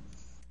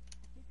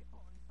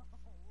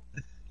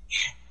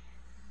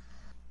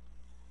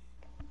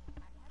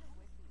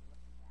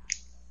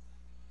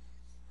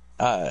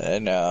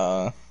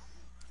 No.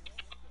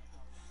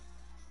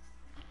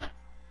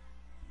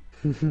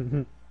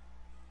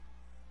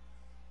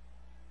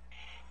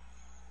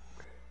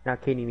 Now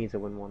Katie needs to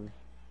win one.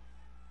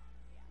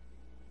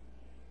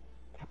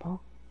 Capo?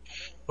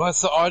 Well,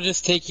 so I'll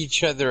just take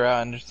each other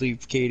out and just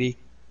leave Katie.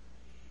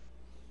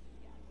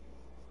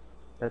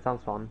 That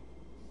sounds fun.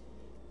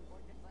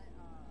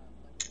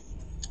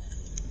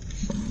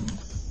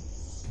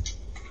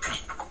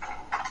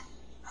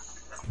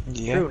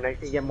 Yeah. True,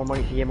 next you get more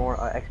money, you get more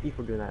XP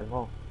for doing that as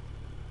well.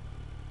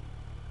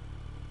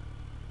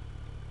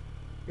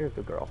 You're a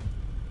good girl.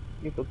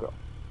 You're a good girl.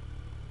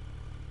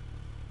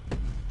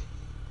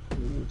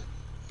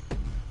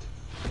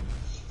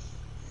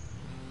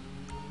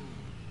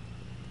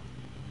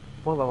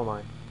 What level am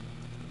I?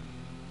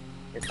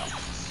 It's up.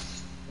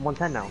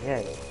 110 now,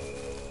 yay.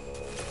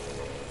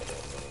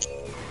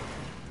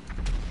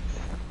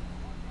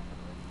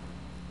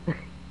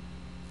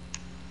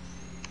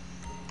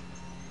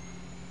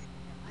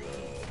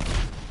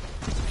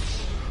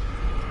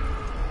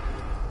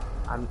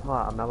 I'm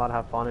not allowed to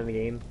have fun in the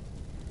game.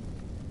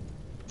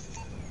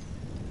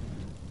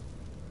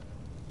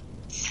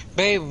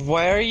 Babe,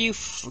 why are you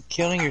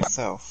killing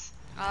yourself?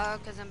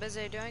 Cause I'm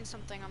busy doing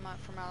something on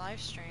for my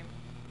live stream.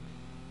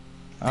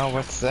 Oh,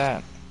 what's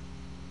that?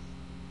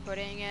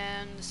 Putting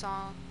in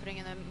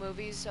the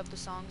movies of the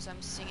songs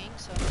I'm singing,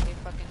 so nobody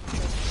fucking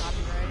tries to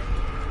copyright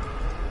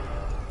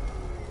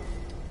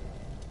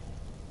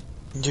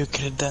it. You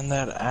could have done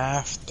that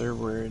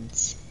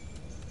afterwards.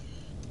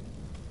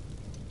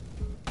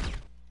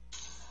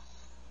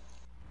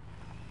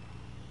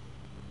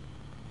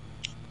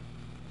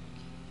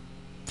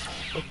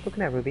 What you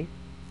looking at, Ruby?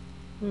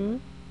 Hmm?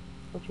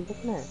 What you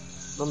looking at?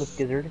 Little Miss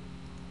Gizzard.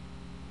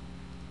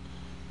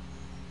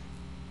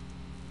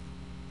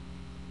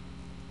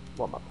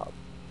 What, my pop?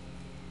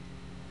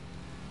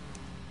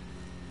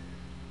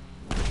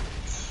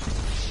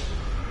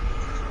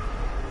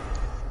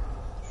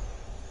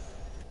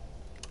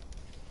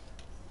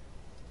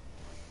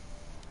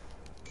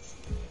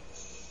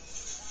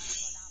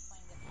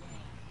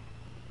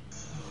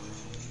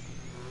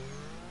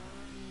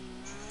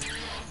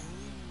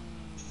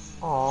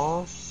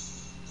 Aww.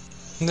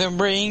 The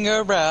ring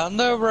around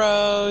the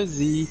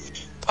rosy,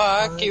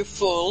 pocket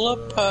full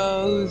of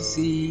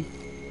posy.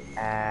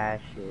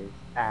 Ashes,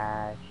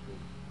 ashes.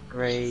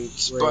 Great, great.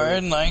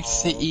 Spartan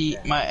likes to All eat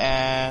that. my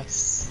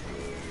ass.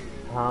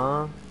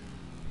 Huh?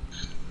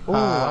 Ooh, I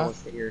Huh? want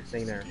to hit your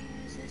thing there.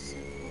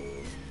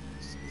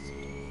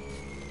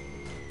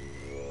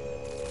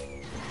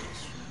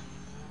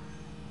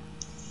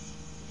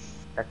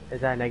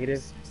 Is that a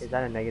negative? Is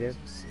that a negative?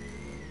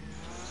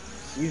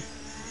 You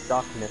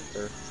suck,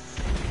 mister.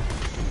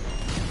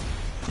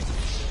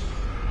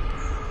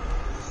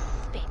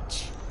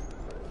 Bitch.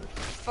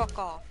 Fuck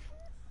off.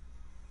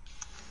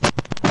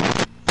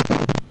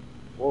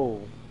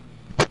 Whoa.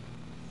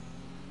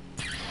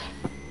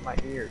 My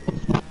ears.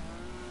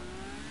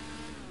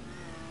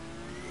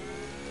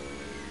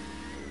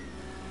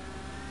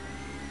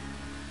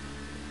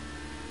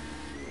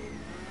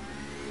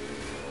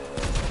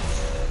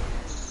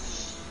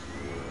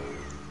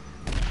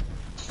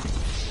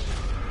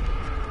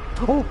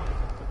 Oh!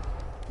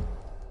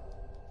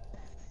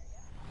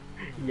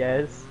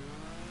 Yes.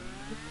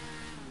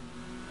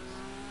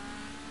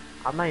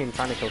 I'm not even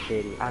trying to kill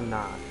Katie. I'm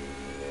not.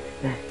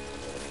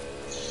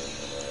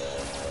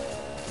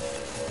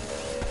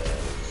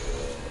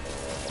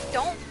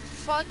 Don't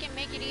fucking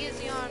make it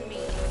easy on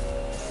me.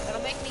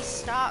 That'll make me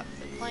stop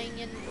playing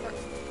in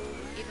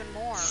even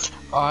more.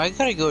 Oh, I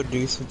gotta go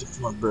do something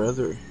for my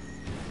brother.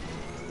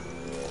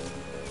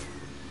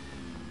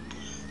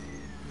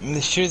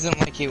 She doesn't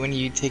like it when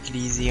you take it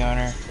easy on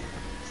her.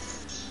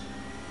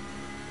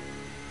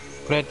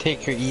 But I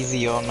take her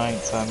easy all night,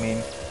 so I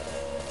mean.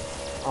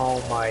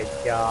 Oh my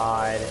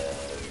god.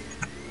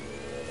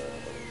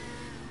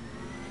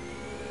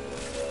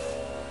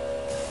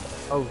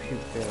 Oh shoot,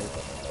 good.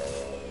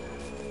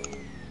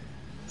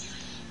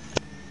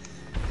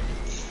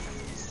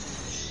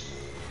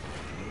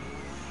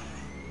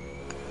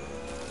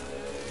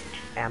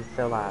 I'm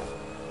still alive.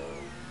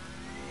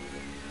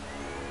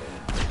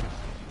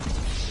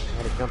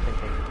 I had a jumping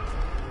thing.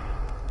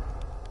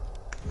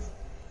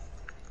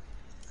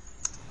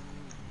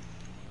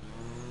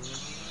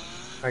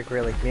 Alright,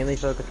 really, mainly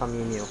focus on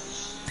me and you.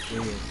 Me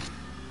and you.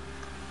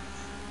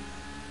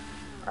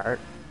 Alright.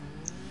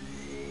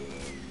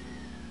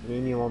 Me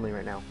and you only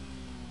right now.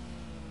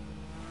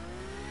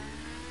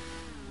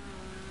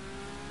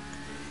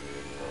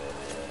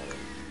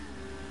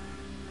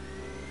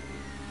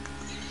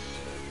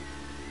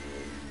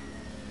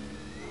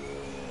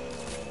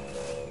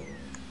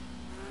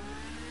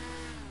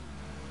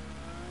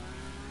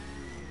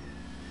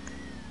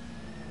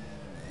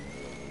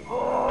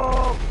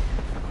 Oh!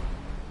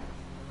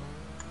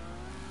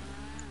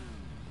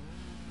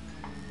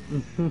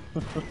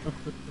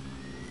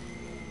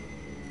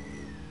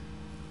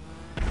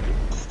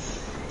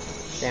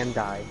 Sam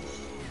died.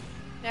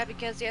 Yeah,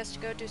 because he has to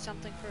go do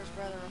something for his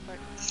brother real quick.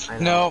 I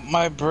know. No,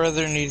 my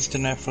brother needs the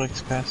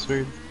Netflix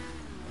password.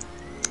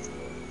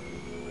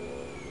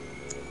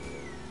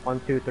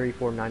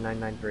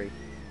 12349993.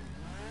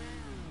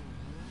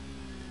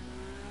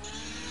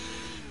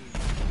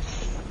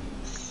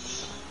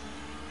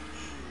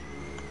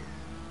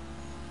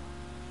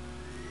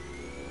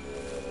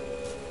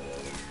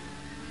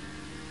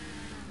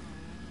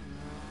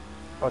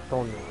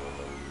 Otoño.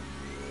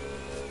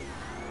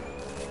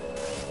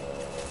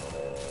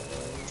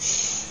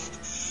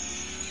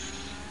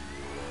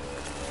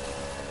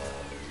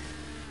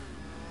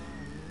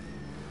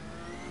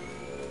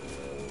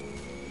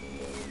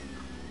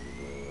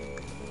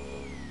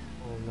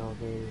 Oh no,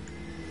 dude.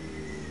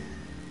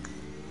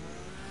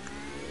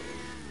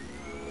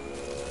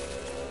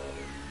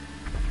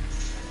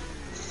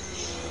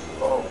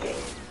 Okay.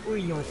 Ooh,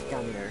 you almost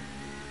got me there.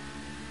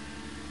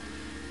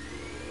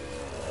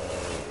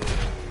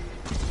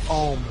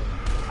 Oh my.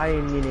 I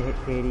didn't mean to hit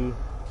Katie.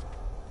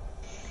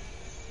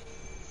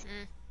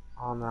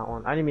 On that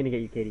one. I didn't mean to get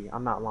you, Katie.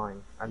 I'm not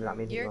lying. I did not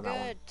mean to hit you You're on that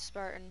one. good,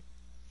 Spartan.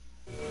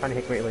 Trying to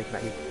hit Great Lakes,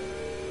 not you.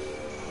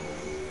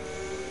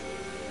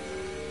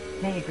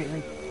 Hey, Great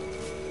Lakes.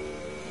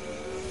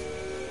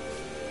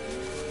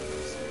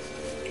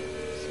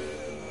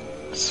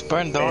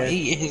 Spartan, don't Bear.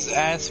 eat his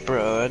ass,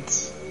 bro.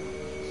 It's...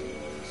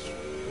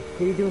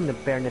 Kitty doing the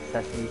bare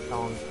necessity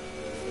song.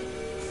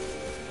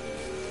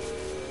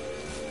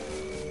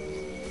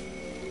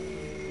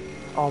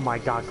 Oh my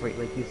god, Great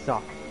Lake, you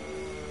suck.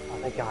 Oh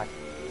my god.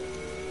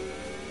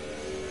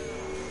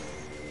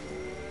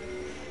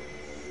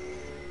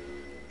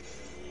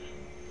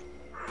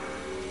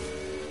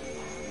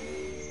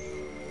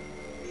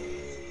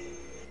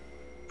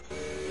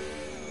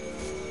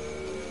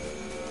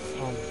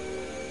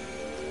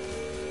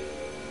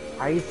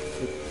 I hate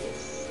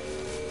this.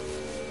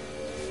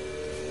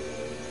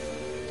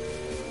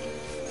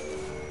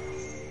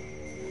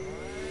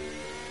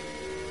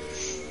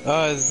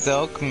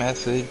 Zelk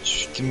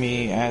messaged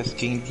me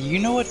asking, do you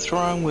know what's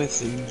wrong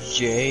with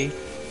Jay?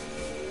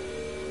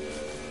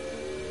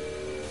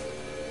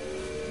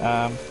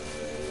 Oh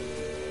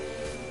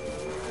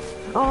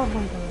my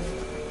god.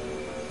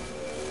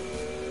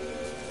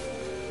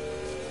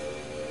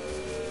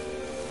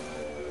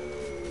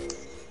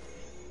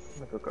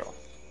 I'm a good girl.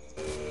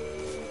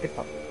 Good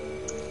pup.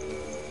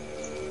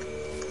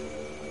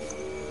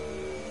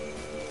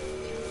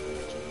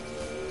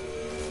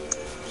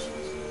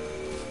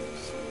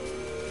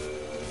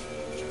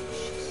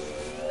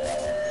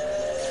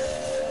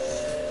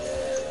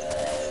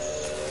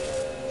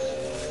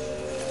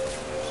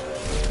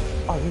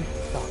 Oh, you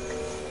suck.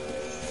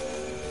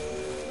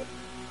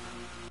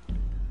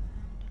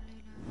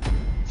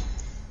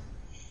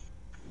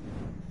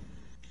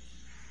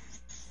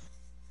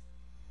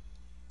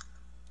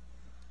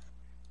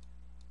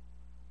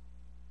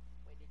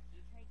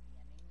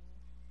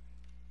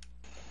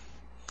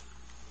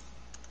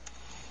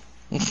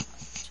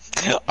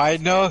 I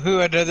know who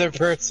another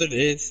person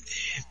is.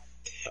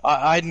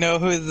 I know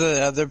who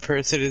the other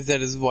person is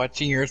that is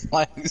watching your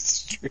live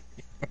stream.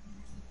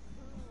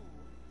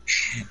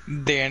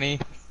 Danny.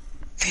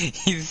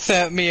 He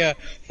sent me a,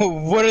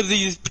 what are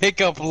these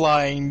pickup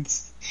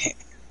lines?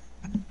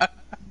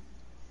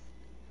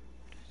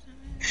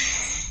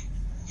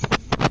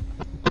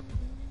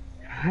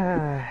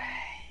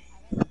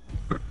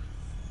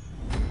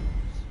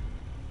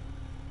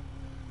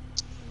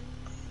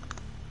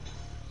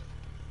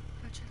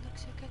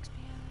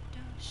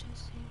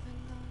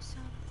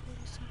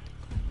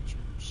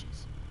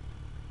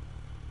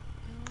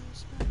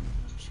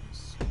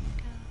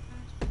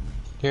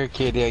 Here,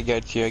 kitty, I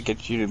got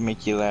you to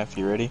make you laugh.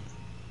 You ready?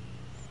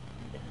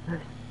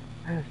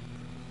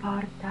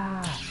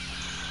 Sparta.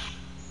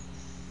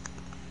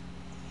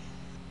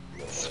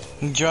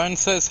 John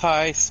says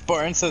hi.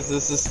 Spartan says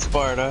this is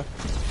Sparta.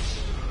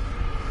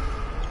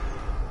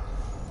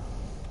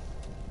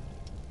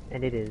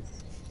 And it is.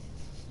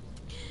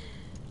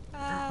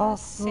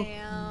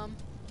 Sam.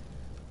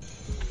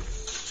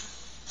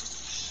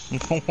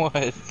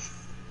 What?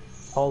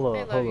 Hold I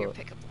up, love hold your up.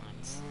 pickup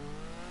lines.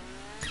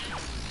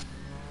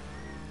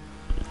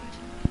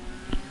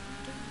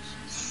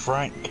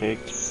 Front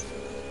kicks.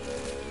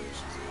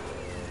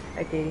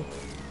 Hi, Katie.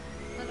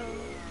 Hello.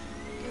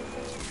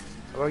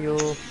 How are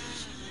you?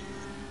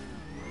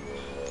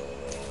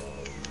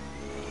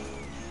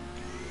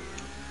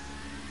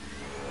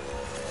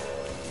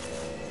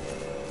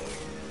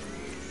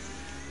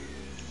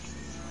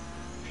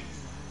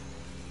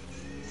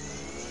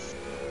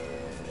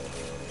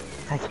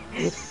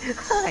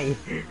 Hi.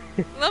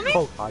 Let me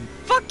Oh god.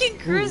 fucking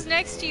cruise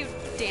next to you,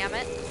 damn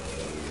it.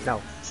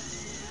 No.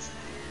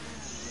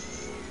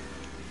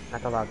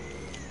 Not allowed.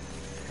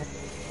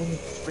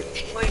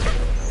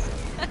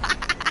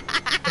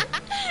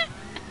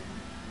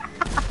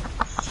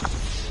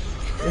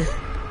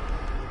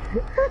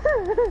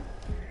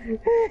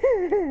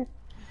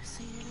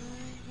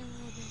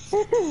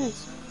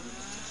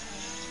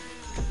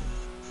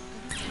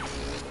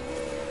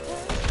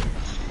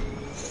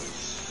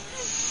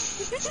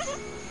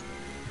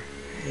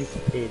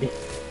 Katie.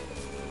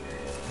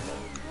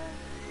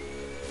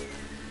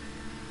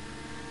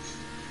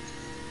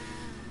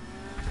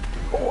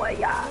 Oh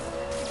yeah.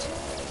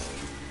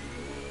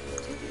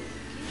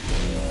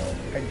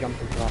 I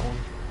jumped into that one.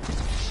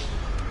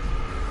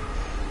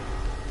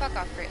 Fuck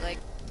off, Great Lake.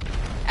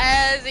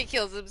 As he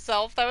kills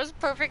himself. That was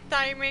perfect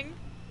timing.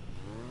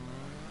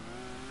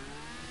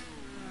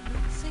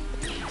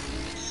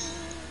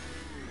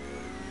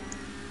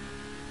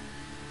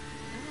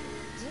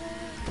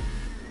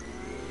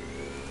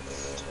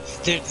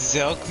 Did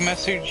Zelk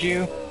message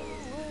you?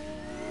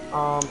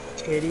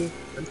 Katie,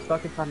 I'm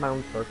stuck inside my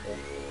own circle.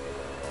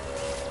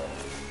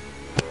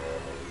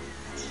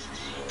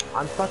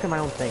 I'm stuck in my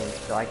own thing,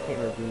 so I can't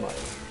really do much.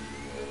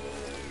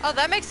 Oh,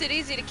 that makes it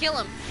easy to kill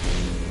him.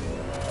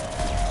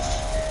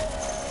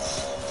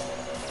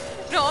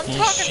 No, I'm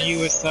talking She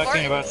to was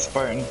talking Spartan. about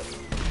Spartan.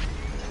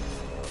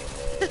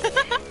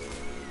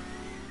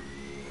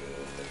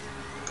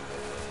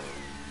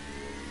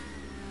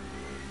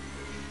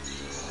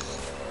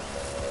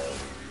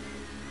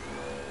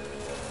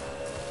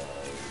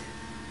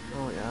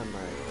 Oh yeah, I'm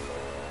right.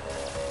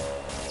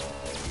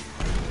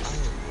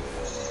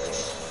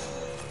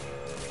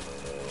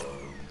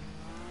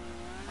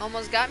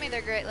 Almost got me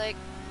there, Great Lake.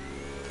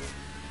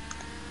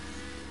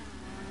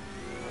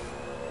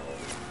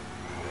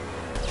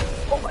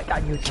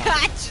 Got you, son.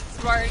 Gotcha,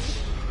 Spartan.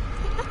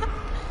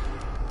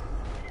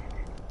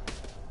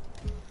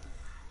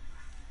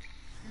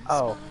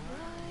 Oh.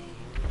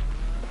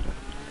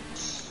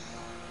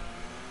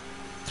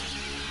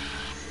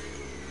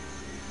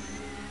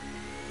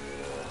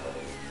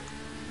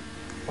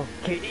 Oh,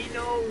 Katie,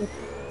 no!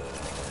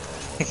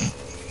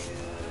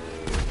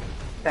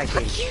 That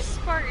Fuck Katie. you,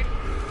 Spartan.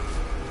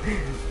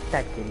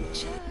 That Katie.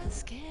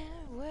 Just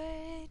can't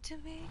wait to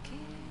be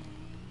king.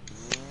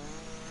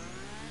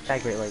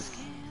 That Great Lake.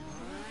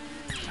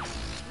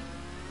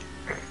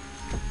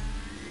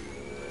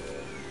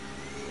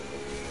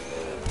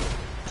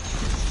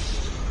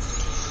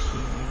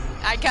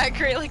 I got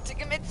Great Lake to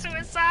commit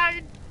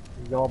suicide.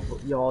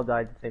 Y'all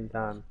died at the same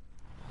time.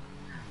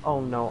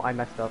 Oh no, I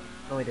messed up.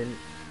 No, I didn't.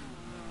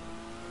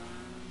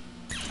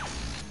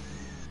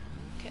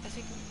 Okay, I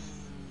think.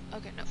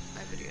 Okay, no,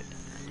 I videoed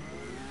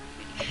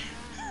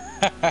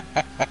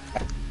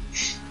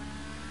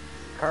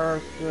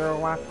Curse your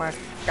walk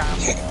scum.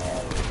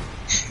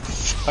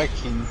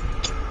 Fucking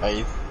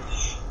guys.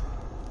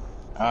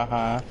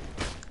 Uh-huh.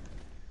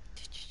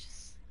 Did you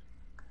just?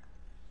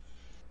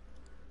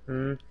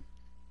 Hmm.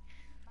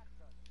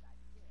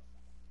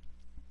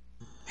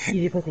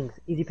 Easy pickings,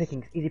 easy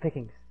pickings, easy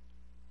pickings.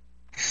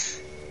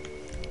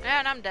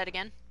 And I'm dead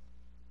again.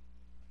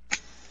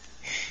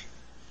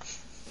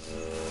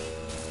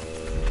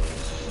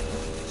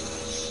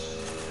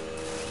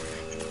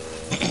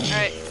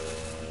 Alright.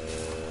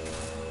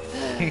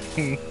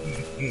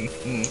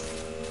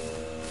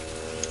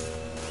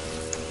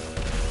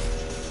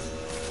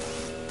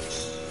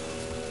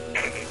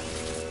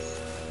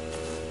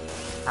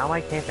 How am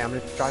I camping? I'm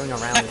just driving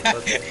around in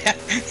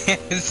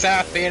circles.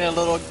 Stop being a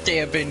little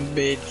camping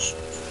bitch.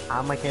 How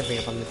am I camping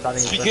if I'm just driving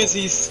in It's circles? because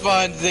he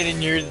spawns in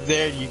and you're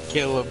there and you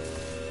kill him.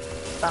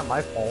 It's not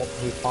my fault.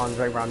 He spawns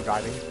right where I'm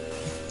driving.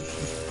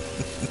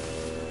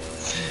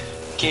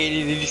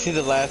 Katie, did you see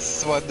the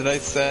last one that I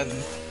sent?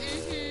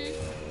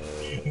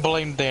 Mm-hmm.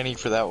 Blame Danny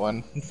for that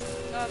one.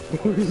 Of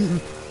course.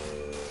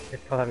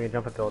 It's called having a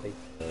jump ability.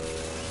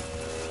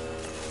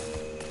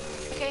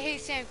 Okay, hey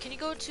Sam, can you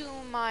go to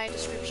my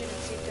description and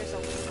see if there's a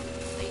link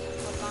that you can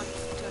click on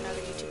to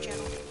another YouTube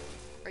channel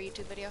or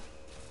YouTube video?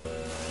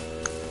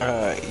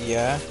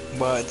 Yeah.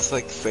 Well, it's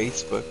like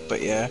Facebook,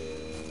 but yeah.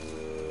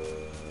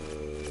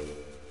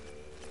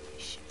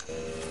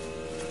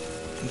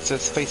 It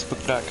says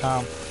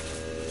facebook.com.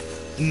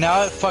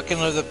 Now it fucking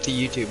lives up to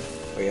YouTube.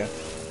 But yeah.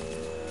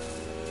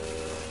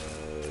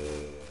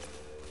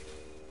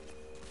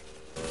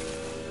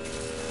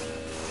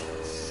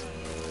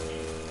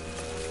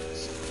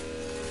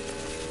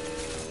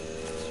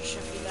 There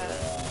should be that.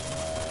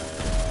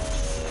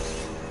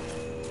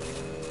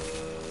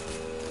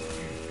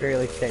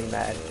 Really staying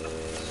mad.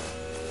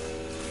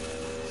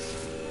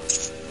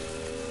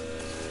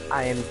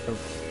 I am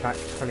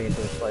turning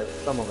into a slave.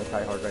 Some of a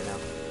tryhard right now.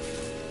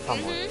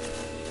 Someone.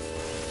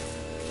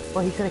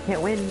 Well, he said I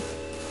can't win.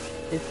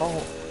 His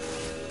fault.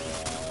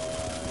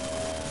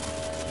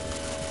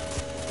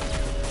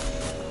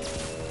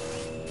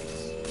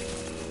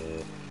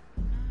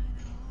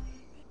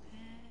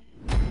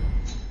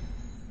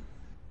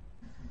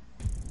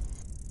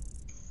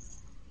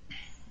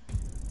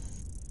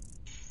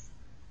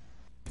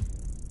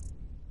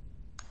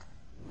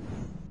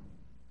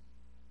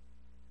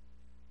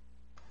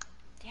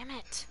 Damn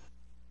it.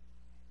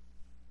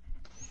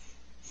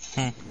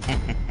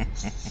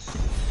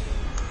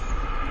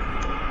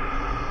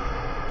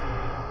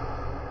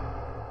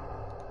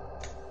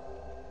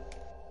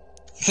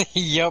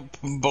 Yup,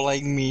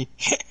 blame me.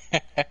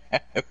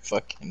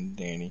 Fucking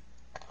Danny.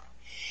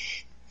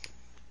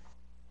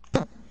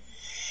 That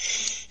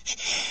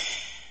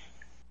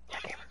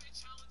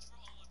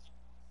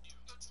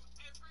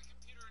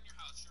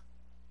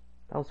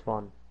was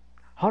fun.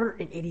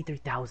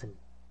 183,000.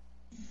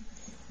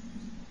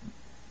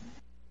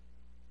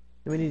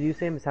 What we need to do,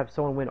 Sam, is have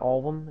someone win all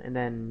of them, and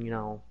then, you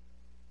know,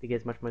 to get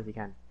as much money as you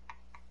can.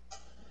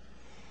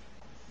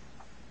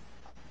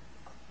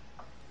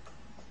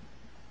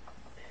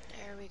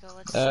 There we go,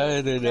 let's see.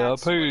 I don't know, I'm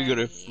That's probably what I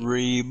gonna need.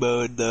 free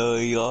mode though,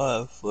 y'all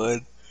have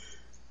fun.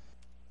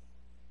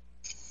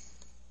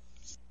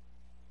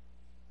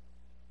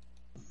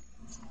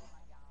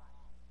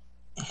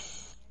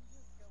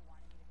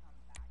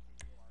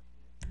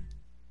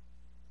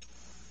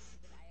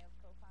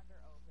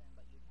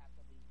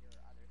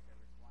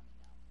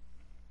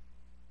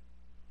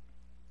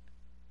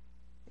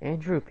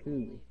 Andrew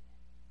P.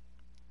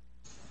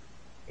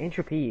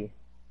 Andrew P.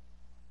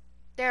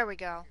 There we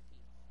go.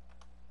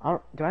 I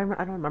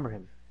don't remember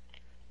him.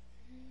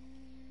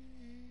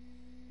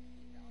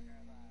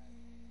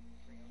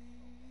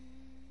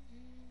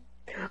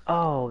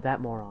 Oh,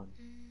 that moron.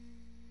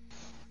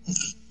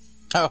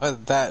 Oh,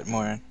 that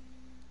more.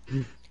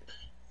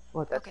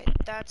 What? That's Okay,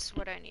 that's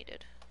what I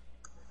needed.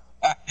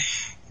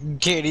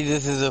 Katie,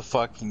 this is a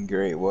fucking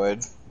great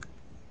one.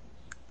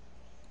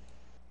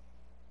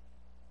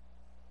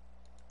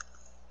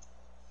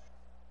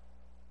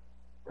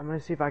 I'm gonna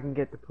see if I can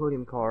get the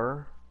podium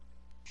car.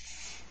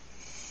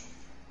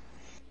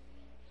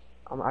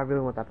 I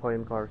really want that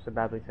podium car so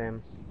badly,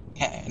 Sam.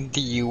 Do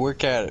you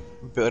work at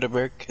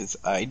Build-A-Bear? Cause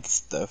I'd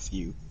stuff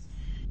you.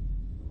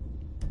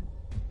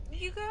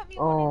 You got me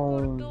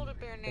wanting to go to Oh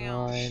Build-A-Bear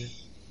now. God.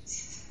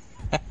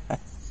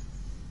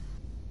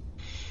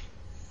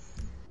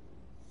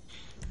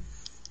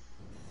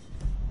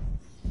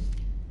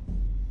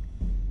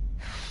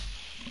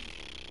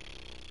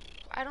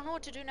 I don't know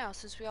what to do now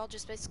since we all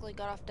just basically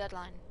got off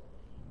deadline.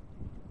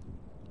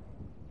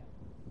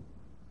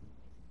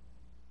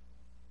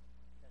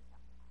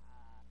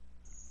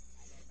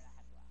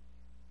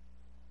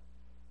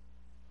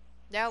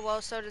 Yeah,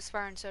 well, so does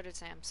Fire and so did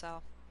Sam,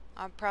 so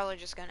I'm probably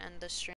just gonna end this stream.